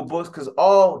legal books, because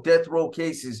all death row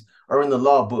cases are in the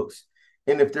law books.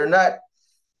 And if they're not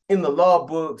in the law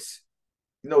books,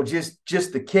 you know, just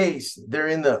the case, they're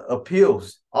in the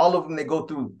appeals. All of them, they go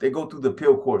through the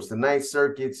appeal courts, the Ninth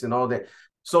Circuits and all that.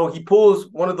 So he pulls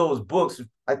one of those books.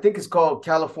 I think it's called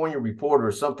California Reporter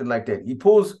or something like that. He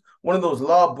pulls one of those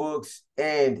law books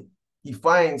and he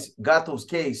finds Gato's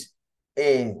case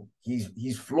and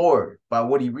he's floored by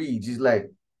what he reads. He's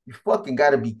like, you fucking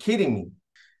got to be kidding me.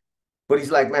 But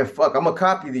he's like, man, fuck, I'm going to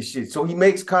copy this shit. So he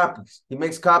makes copies. He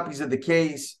makes copies of the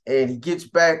case and he gets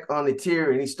back on the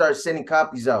tier and he starts sending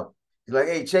copies out. He's like,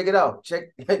 hey, check it out.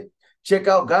 Check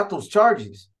out Gato's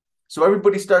charges. So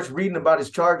everybody starts reading about his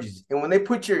charges. And when they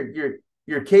put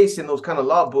your case in those kind of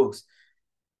law books,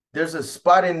 there's a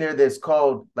spot in there that's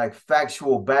called like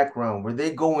factual background, where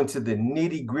they go into the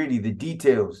nitty gritty, the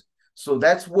details. So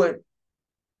that's what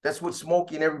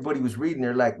Smokey and everybody was reading.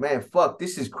 They're like, man, fuck,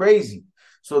 this is crazy.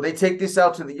 So they take this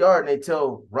out to the yard and they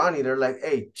tell Ronnie, they're like,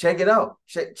 hey, check it out.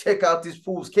 Check out this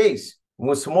fool's case.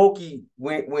 When Smokey,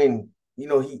 when you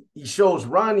know, he shows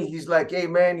Ronnie, he's like, hey,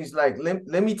 man, he's like,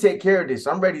 let me take care of this.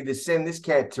 I'm ready to send this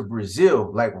cat to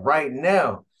Brazil, like right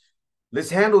now. Let's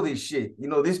handle this shit. You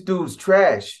know, this dude's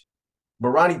trash. But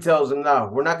Ronnie tells him, no,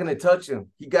 we're not going to touch him.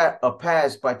 He got a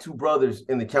pass by 2 brothers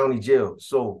in the county jail.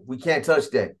 So we can't touch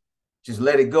that. Just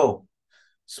let it go.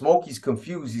 Smokey's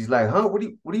confused. He's like, huh? What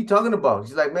are you talking about?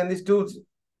 He's like, man, this dude's,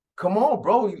 come on,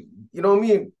 bro. You know what I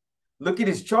mean? Look at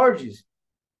his charges.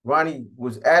 Ronnie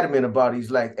was adamant about it. He's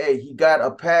like, hey, he got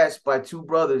a pass by 2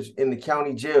 brothers in the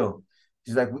county jail.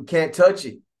 He's like, we can't touch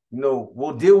it. You know,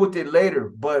 we'll deal with it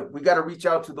later, but we got to reach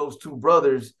out to those 2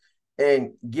 brothers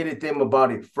and get at them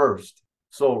about it first.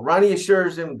 So Ronnie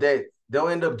assures him that they'll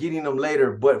end up getting them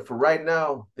later, but for right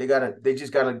now, they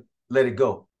just gotta let it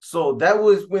go. So that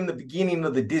was when the beginning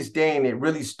of the disdain, it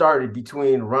really started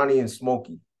between Ronnie and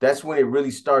Smokey. That's when it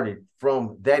really started,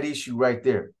 from that issue right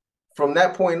there. From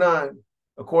that point on,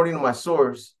 according to my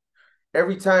source,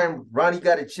 every time Ronnie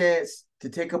got a chance to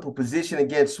take up a position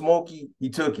against Smokey, he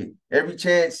took it. Every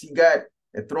chance he got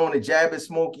at throwing a jab at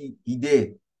Smokey, he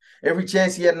did. Every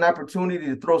chance he had an opportunity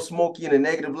to throw Smokey in a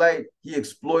negative light, he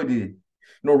exploited it. You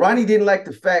know, Ronnie didn't like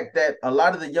the fact that a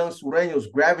lot of the young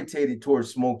Sureños gravitated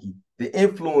towards Smokey. The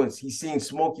influence he seen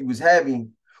Smokey was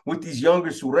having with these younger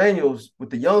Sureños,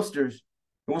 with the youngsters,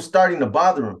 it was starting to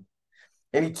bother him.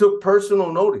 And he took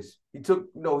personal notice. He took,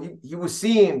 you know, he was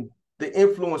seeing the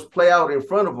influence play out in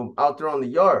front of him out there on the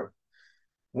yard.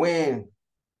 When,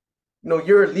 you know,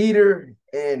 you're a leader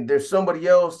and there's somebody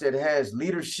else that has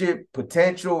leadership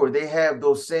potential, or they have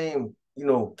those same, you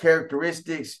know,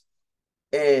 characteristics,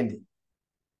 and,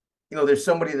 you know, there's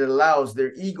somebody that allows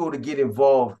their ego to get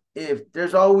involved. If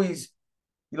there's always,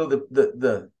 you know,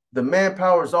 the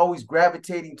manpower is always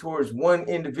gravitating towards one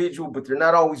individual, but they're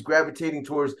not always gravitating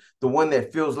towards the one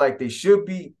that feels like they should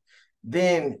be,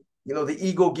 then, you know, the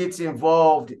ego gets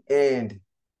involved and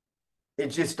it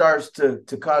just starts to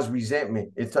cause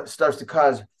resentment. It starts to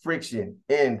cause friction.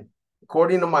 And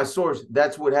according to my source,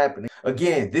 that's what happened.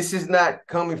 Again, this is not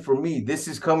coming from me. This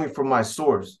is coming from my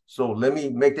source. So let me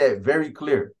make that very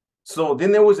clear. So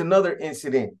then there was another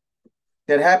incident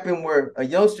that happened where a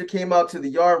youngster came out to the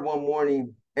yard one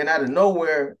morning and out of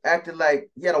nowhere acted like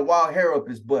he had a wild hair up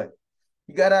his butt.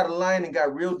 He got out of line and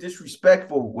got real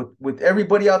disrespectful with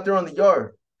everybody out there on the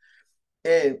yard.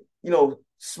 And, you know,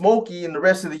 Smokey and the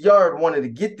rest of the yard wanted to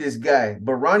get this guy,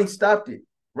 but Ronnie stopped it.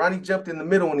 Ronnie jumped in the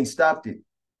middle and he stopped it.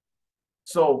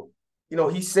 So, you know,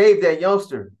 he saved that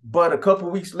youngster. But a couple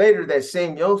of weeks later, that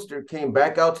same youngster came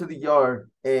back out to the yard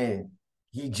and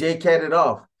he J-catted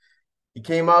off. He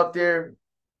came out there,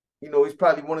 you know, he's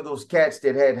probably one of those cats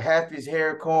that had half his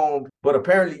hair combed, but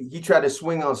apparently he tried to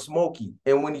swing on Smokey.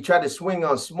 And when he tried to swing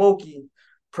on Smokey,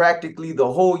 practically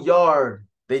the whole yard,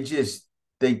 they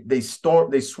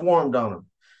swarmed on him.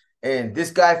 And this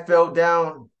guy fell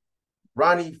down.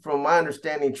 Ronnie, from my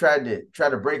understanding, tried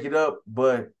to break it up,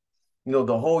 but, you know,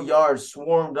 the whole yard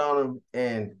swarmed on him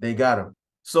and they got him.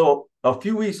 So a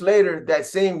few weeks later, that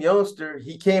same youngster,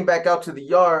 he came back out to the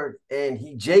yard and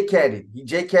he J-catted. He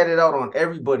J-catted out on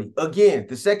everybody. Again,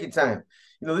 the second time.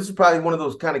 You know, this is probably one of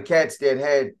those kind of cats that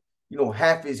had, you know,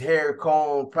 half his hair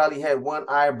combed, probably had one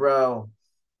eyebrow,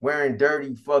 wearing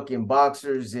dirty fucking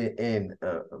boxers and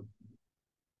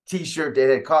T-shirt that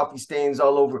had coffee stains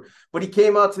all over. But he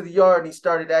came out to the yard and he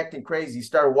started acting crazy. He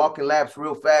started walking laps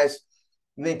real fast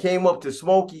and then came up to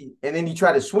Smokey and then he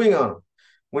tried to swing on him.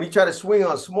 When he tried to swing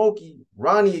on Smokey,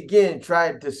 Ronnie again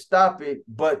tried to stop it,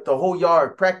 but the whole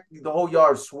yard, practically the whole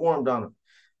yard swarmed on him.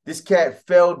 This cat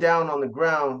fell down on the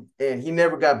ground and he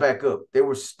never got back up. They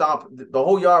were stomping, the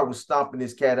whole yard was stomping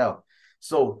this cat out.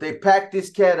 So they packed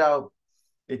this cat out.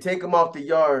 They take him off the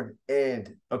yard,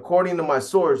 and according to my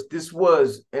source, this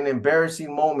was an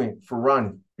embarrassing moment for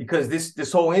Ronnie because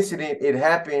this whole incident, it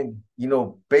happened, you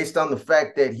know, based on the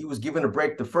fact that he was given a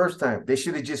break the first time. They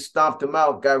should have just stomped him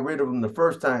out, got rid of him the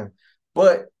first time.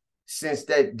 But since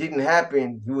that didn't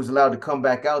happen, he was allowed to come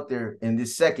back out there, and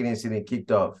this second incident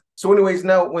kicked off. So anyways,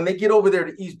 now when they get over there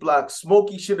to East Block,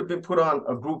 Smokey should have been put on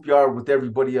a group yard with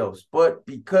everybody else. But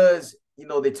because, you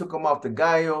know, they took him off the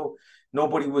Gallo,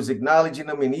 nobody was acknowledging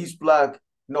him in East Block.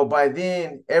 You know, by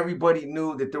then, everybody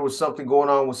knew that there was something going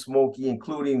on with Smokey,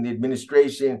 including the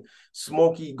administration.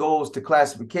 Smokey goes to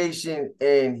classification,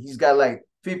 and he's got like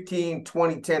 15,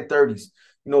 20, 10, 30s.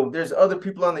 You know, there's other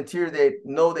people on the tier that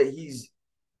know that he's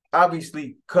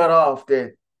obviously cut off,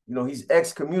 that, you know, he's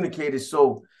excommunicated.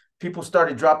 So people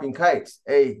started dropping kites.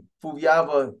 Hey,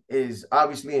 Fuviava is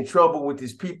obviously in trouble with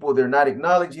his people. They're not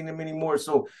acknowledging him anymore.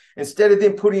 So instead of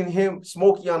them putting him,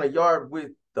 Smokey, on a yard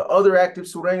with the other active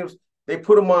Sureños, they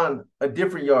put him on a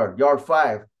different yard, yard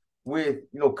 5, with,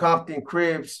 Compton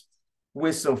Crips,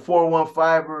 with some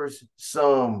 415ers,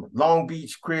 some Long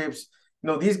Beach Crips.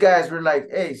 These guys were like,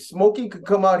 hey, Smokey could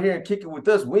come out here and kick it with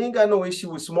us. We ain't got no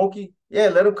issue with Smokey. Yeah,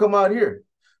 let him come out here.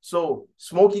 So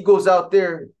Smokey goes out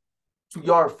there to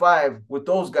yard 5 with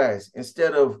those guys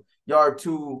instead of yard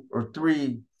 2 or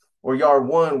 3 or yard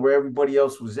 1 where everybody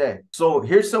else was at. So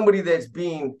here's somebody that's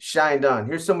being shined on.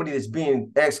 Here's somebody that's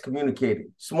being excommunicated.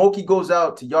 Smokey goes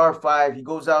out to yard 5. He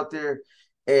goes out there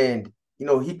and,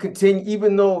 he continues,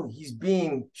 even though he's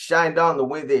being shined on the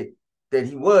way that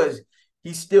he was,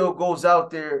 he still goes out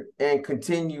there and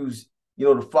continues,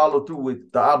 to follow through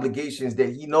with the obligations that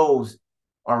he knows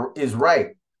is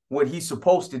right, what he's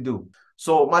supposed to do.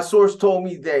 So my source told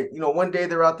me that, one day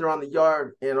they're out there on the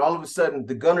yard and all of a sudden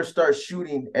the gunner starts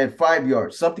shooting at 5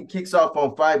 yards. Something kicks off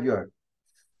on 5 yard.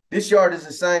 This yard is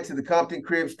assigned to the Compton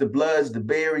Crips, the Bloods, the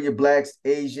Bay Area Blacks,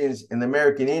 Asians, and the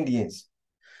American Indians.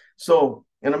 So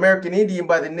an American Indian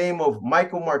by the name of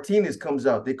Michael Martinez comes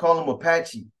out. They call him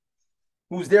Apache,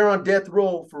 who's there on death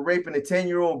row for raping a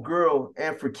 10-year-old girl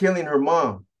and for killing her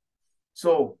mom.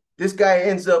 So this guy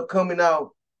ends up coming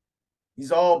out.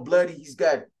 He's all bloody. He's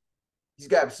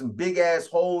got some big ass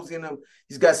holes in him.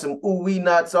 He's got some ooh-wee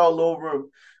knots all over him.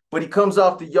 But he comes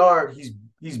off the yard.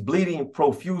 He's bleeding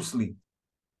profusely.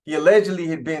 He allegedly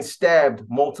had been stabbed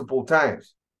multiple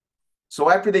times. So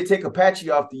after they take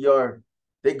Apache off the yard,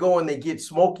 they go and they get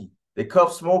Smokey. They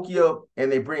cuff Smokey up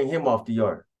and they bring him off the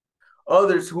yard.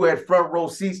 Others who had front row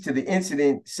seats to the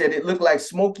incident said it looked like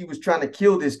Smokey was trying to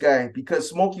kill this guy because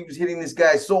Smokey was hitting this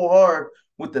guy so hard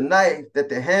with the knife that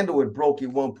the handle had broke at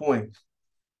one point.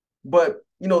 But,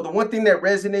 the one thing that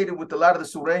resonated with a lot of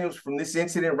the Sureños from this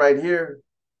incident right here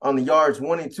on the yards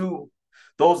 1 and 2,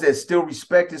 those that still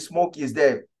respected Smokey, is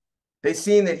that they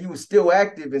seen that he was still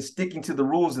active and sticking to the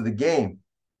rules of the game.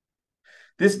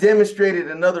 This demonstrated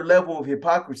another level of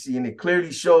hypocrisy, and it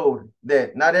clearly showed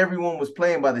that not everyone was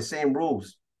playing by the same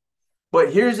rules.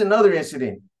 But here's another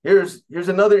incident. Here's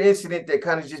another incident that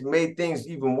kind of just made things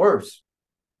even worse.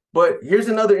 But here's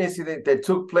another incident that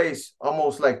took place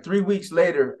almost like 3 weeks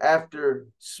later after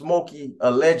Smokey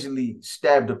allegedly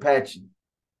stabbed Apache.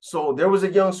 So there was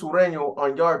a young Sureño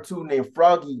on yard 2 named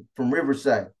Froggy from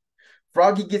Riverside.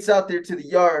 Froggy gets out there to the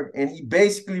yard and he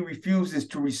basically refuses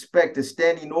to respect a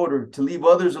standing order to leave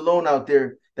others alone out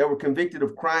there that were convicted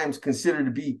of crimes considered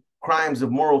to be crimes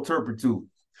of moral turpitude.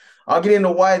 I'll get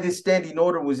into why this standing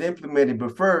order was implemented,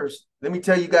 but first, let me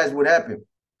tell you guys what happened.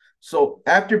 So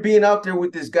after being out there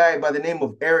with this guy by the name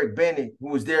of Eric Bennett, who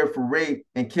was there for rape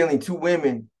and killing 2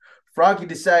 women, Froggy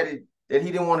decided that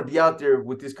he didn't want to be out there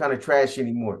with this kind of trash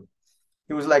anymore.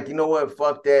 He was like, you know what,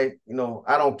 fuck that,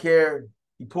 I don't care.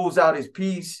 He pulls out his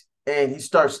piece and he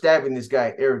starts stabbing this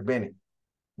guy, Eric Bennett.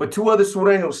 But 2 other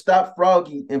Sureños stop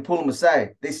Froggy and pull him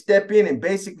aside. They step in and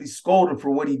basically scold him for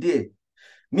what he did.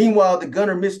 Meanwhile, the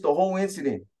gunner missed the whole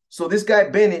incident. So this guy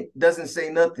Bennett doesn't say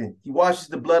nothing. He washes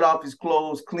the blood off his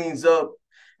clothes, cleans up,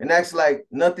 and acts like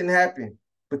nothing happened.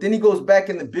 But then he goes back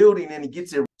in the building and he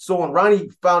gets it. So when Ronnie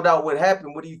found out what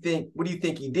happened, what do you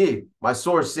think he did? My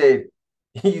source said,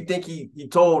 you think he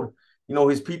told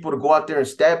his people to go out there and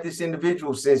stab this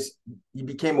individual since he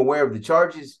became aware of the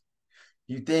charges?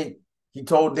 You think he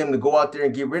told them to go out there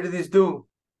and get rid of this dude?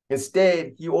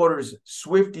 Instead, he orders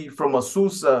Swifty from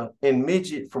Azusa and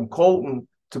Midget from Colton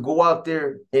to go out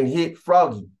there and hit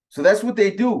Froggy. So that's what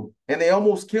they do. And they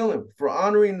almost kill him for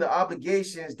honoring the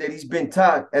obligations that he's been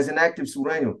taught as an active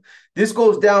Sureño. This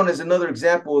goes down as another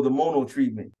example of the mono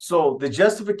treatment. So the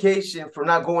justification for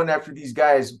not going after these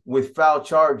guys with foul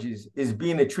charges is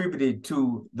being attributed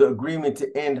to the agreement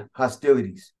to end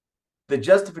hostilities. The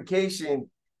justification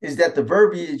is that the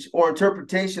verbiage or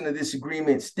interpretation of this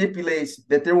agreement stipulates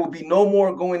that there will be no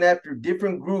more going after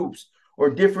different groups or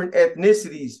different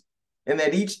ethnicities, and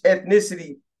that each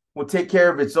ethnicity will take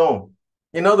care of its own.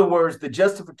 In other words, the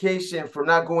justification for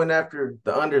not going after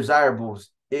the undesirables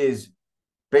is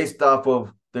based off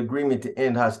of the agreement to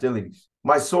end hostilities.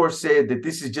 My source said that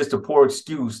this is just a poor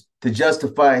excuse to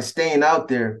justify staying out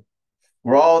there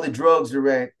where all the drugs are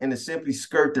at and to simply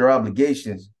skirt their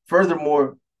obligations.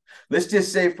 Furthermore, let's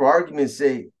just say for argument's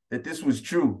sake that this was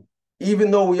true,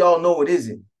 even though we all know it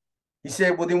isn't. He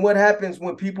said, well, then what happens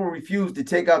when people refuse to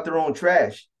take out their own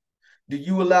trash? Do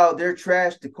you allow their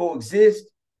trash to coexist,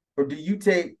 or do you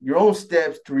take your own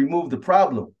steps to remove the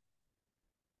problem?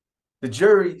 The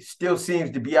jury still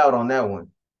seems to be out on that one.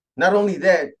 Not only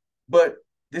that, but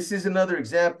This is another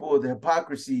example of the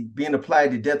hypocrisy being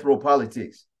applied to death row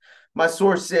politics. My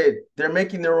source said they're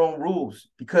making their own rules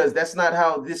because that's not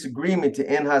how this agreement to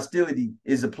end hostility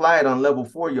is applied on level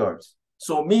 4 yards.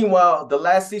 So meanwhile, the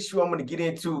last issue I'm going to get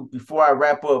into before I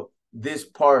wrap up this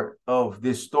part of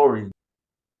this story,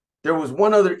 there was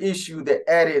one other issue that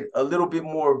added a little bit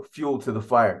more fuel to the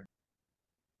fire.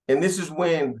 And this is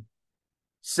when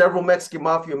several Mexican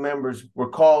mafia members were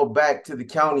called back to the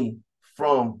county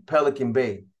from Pelican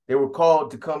Bay. They were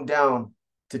called to come down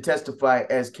to testify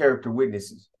as character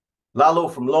witnesses. Lalo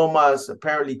from Lomas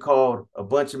apparently called a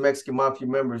bunch of Mexican mafia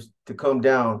members to come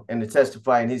down and to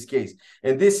testify in his case.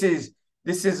 And this is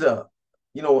a,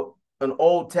 an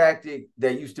old tactic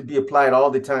that used to be applied all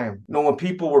the time. When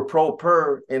people were pro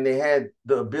per and they had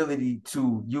the ability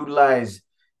to utilize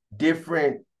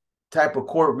different type of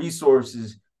court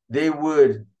resources, they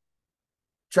would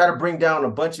try to bring down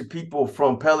a bunch of people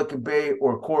from Pelican Bay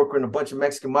or Corcoran, a bunch of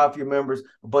Mexican mafia members,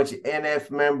 a bunch of NF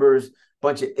members, a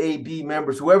bunch of AB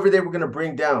members, whoever they were going to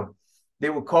bring down. They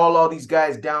would call all these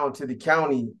guys down to the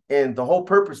county, and the whole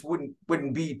purpose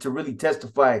wouldn't be to really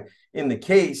testify in the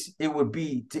case. It would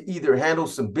be to either handle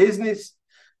some business.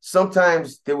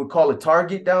 Sometimes they would call a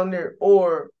target down there,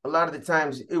 or a lot of the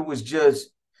times it was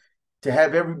just to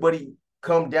have everybody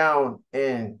come down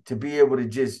and to be able to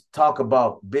just talk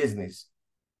about business,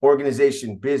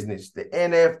 organization business. The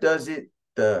NF does it,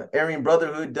 the Aryan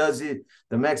Brotherhood does it,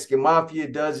 the Mexican Mafia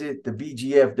does it, the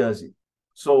BGF does it.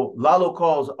 So Lalo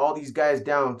calls all these guys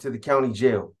down to the county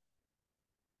jail.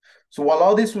 So while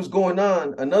all this was going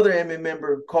on, another MM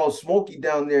member called Smokey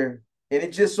down there, and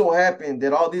it just so happened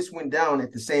that all this went down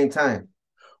at the same time.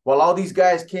 While all these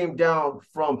guys came down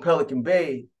from Pelican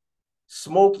Bay,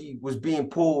 Smokey was being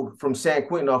pulled from San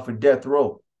Quentin off of death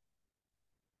row.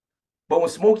 But when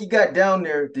Smokey got down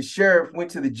there, the sheriff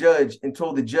went to the judge and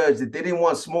told the judge that they didn't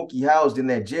want Smokey housed in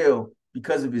that jail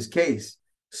because of his case.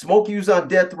 Smokey was on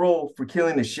death row for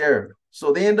killing the sheriff.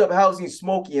 So they end up housing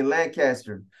Smokey in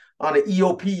Lancaster on an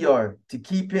EOP yard to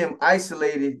keep him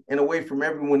isolated and away from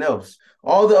everyone else.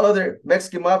 All the other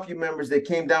Mexican Mafia members that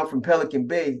came down from Pelican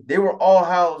Bay, they were all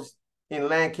housed in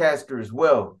Lancaster as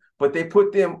well. But they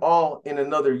put them all in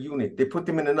another unit. They put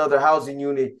them in another housing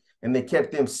unit, and they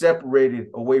kept them separated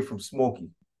away from Smokey.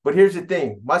 But here's the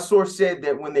thing. My source said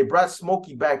that when they brought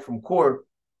Smokey back from court,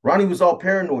 Ronnie was all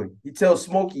paranoid. He tells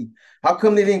Smokey, how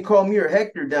come they didn't call me or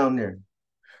Hector down there?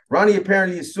 Ronnie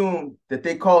apparently assumed that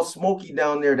they called Smokey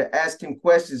down there to ask him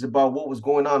questions about what was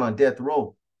going on death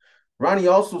row. Ronnie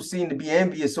also seemed to be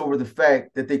envious over the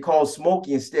fact that they called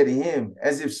Smokey instead of him,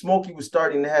 as if Smokey was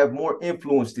starting to have more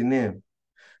influence than them.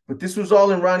 But this was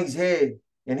all in Ronnie's head,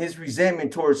 and his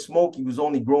resentment towards Smokey was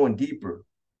only growing deeper.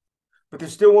 But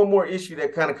there's still one more issue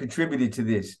that kind of contributed to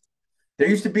this. There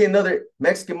used to be another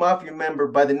Mexican Mafia member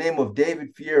by the name of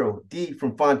David Fierro, D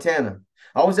from Fontana.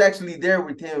 I was actually there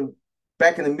with him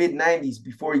back in the mid-90s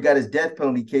before he got his death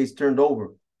penalty case turned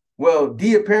over. Well,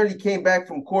 D apparently came back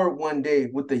from court one day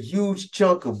with a huge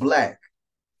chunk of black.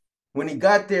 When he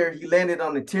got there, he landed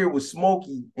on the tier with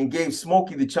Smokey and gave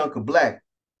Smokey the chunk of black.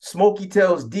 Smokey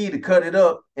tells D to cut it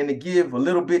up and to give a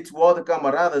little bit to all the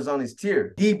camaradas on his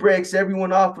tier. D breaks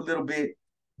everyone off a little bit,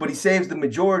 but he saves the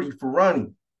majority for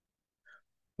Ronnie.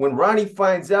 When Ronnie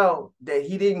finds out that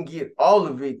he didn't get all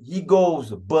of it, he goes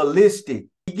ballistic.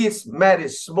 He gets mad at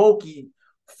Smokey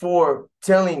for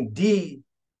telling D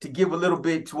to give a little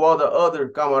bit to all the other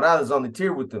camaradas on the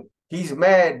tier with him. He's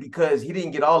mad because he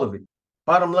didn't get all of it.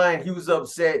 Bottom line, he was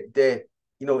upset that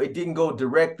it didn't go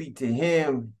directly to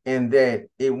him and that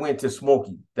it went to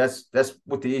Smokey. That's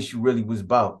what the issue really was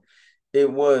about.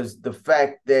 It was the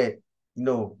fact that,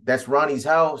 that's Ronnie's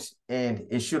house and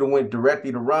it should have went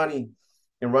directly to Ronnie,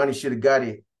 and Ronnie should have got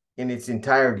it in its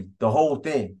entirety, the whole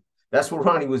thing. That's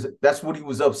what he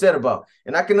was upset about.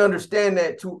 And I can understand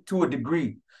that to a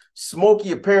degree.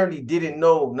 Smokey apparently didn't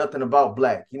know nothing about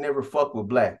black. He never fucked with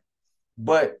black.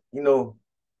 But,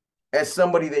 as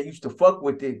somebody that used to fuck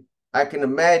with it, I can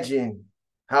imagine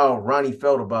how Ronnie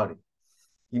felt about it.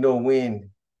 When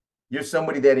you're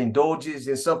somebody that indulges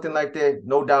in something like that,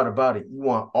 no doubt about it, you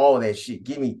want all that shit.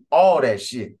 Give me all that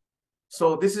shit.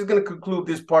 So this is going to conclude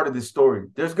this part of the story.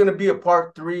 There's going to be a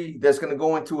part 3 that's going to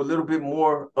go into a little bit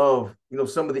more of,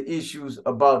 some of the issues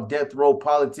about death row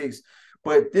politics.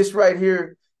 But this right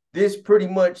here, this pretty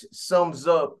much sums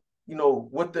up,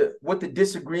 what the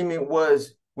disagreement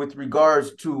was with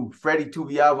regards to Freddy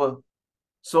Tubiava.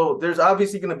 So there's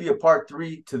obviously going to be a part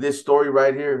 3 to this story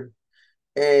right here.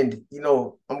 And,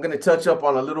 I'm going to touch up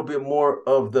on a little bit more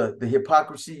of the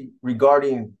hypocrisy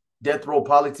regarding death row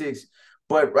politics.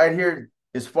 But right here,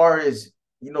 as far as,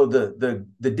 the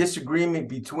disagreement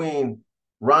between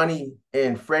Ronnie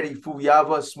and Freddie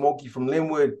Fuviava, Smokey from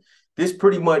Linwood. This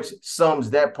pretty much sums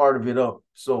that part of it up.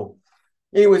 So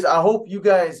anyways, I hope you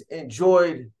guys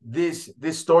enjoyed this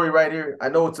story right here. I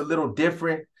know it's a little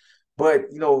different, but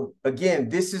again,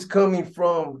 this is coming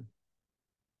from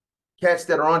cats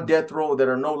that are on death row that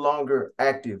are no longer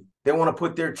active. They want to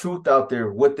put their truth out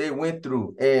there, what they went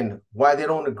through and why they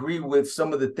don't agree with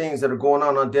some of the things that are going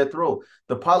on death row,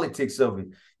 the politics of it.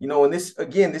 And this,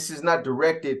 again, this is not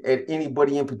directed at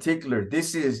anybody in particular.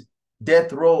 This is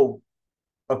death row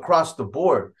across the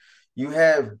board. You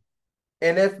have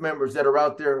NF members that are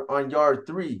out there on yard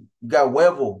 3. You got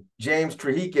Wevel, James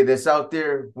Trujillo, that's out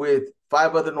there with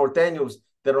 5 other Norteños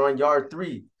that are on yard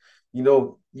 3.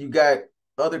 You got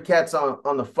other cats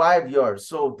on the 5 yards.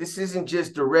 So this isn't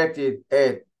just directed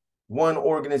at one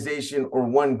organization or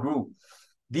one group.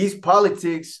 These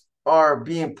politics are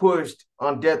being pushed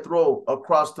on death row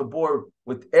across the board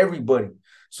with everybody.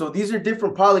 So these are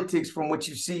different politics from what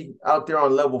you see out there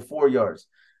on level 4 yards.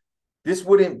 This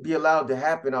wouldn't be allowed to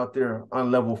happen out there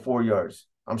on level 4 yards.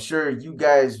 I'm sure you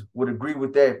guys would agree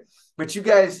with that. But you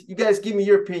guys give me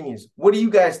your opinions. What do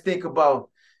you guys think about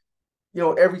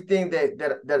everything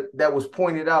that was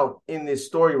pointed out in this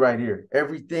story right here?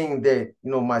 Everything that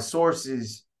my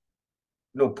sources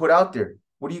put out there.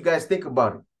 What do you guys think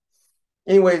about it?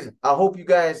 Anyways, I hope you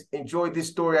guys enjoyed this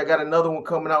story. I got another one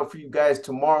coming out for you guys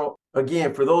tomorrow.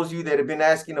 Again, for those of you that have been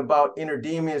asking about inner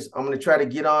demons, I'm going to try to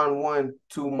get on one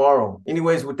tomorrow.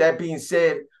 Anyways, with that being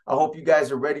said, I hope you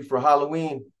guys are ready for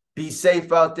Halloween. Be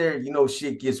safe out there.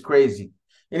 Shit gets crazy.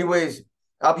 Anyways,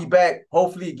 I'll be back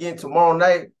hopefully again tomorrow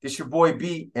night. It's your boy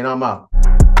B, and I'm out.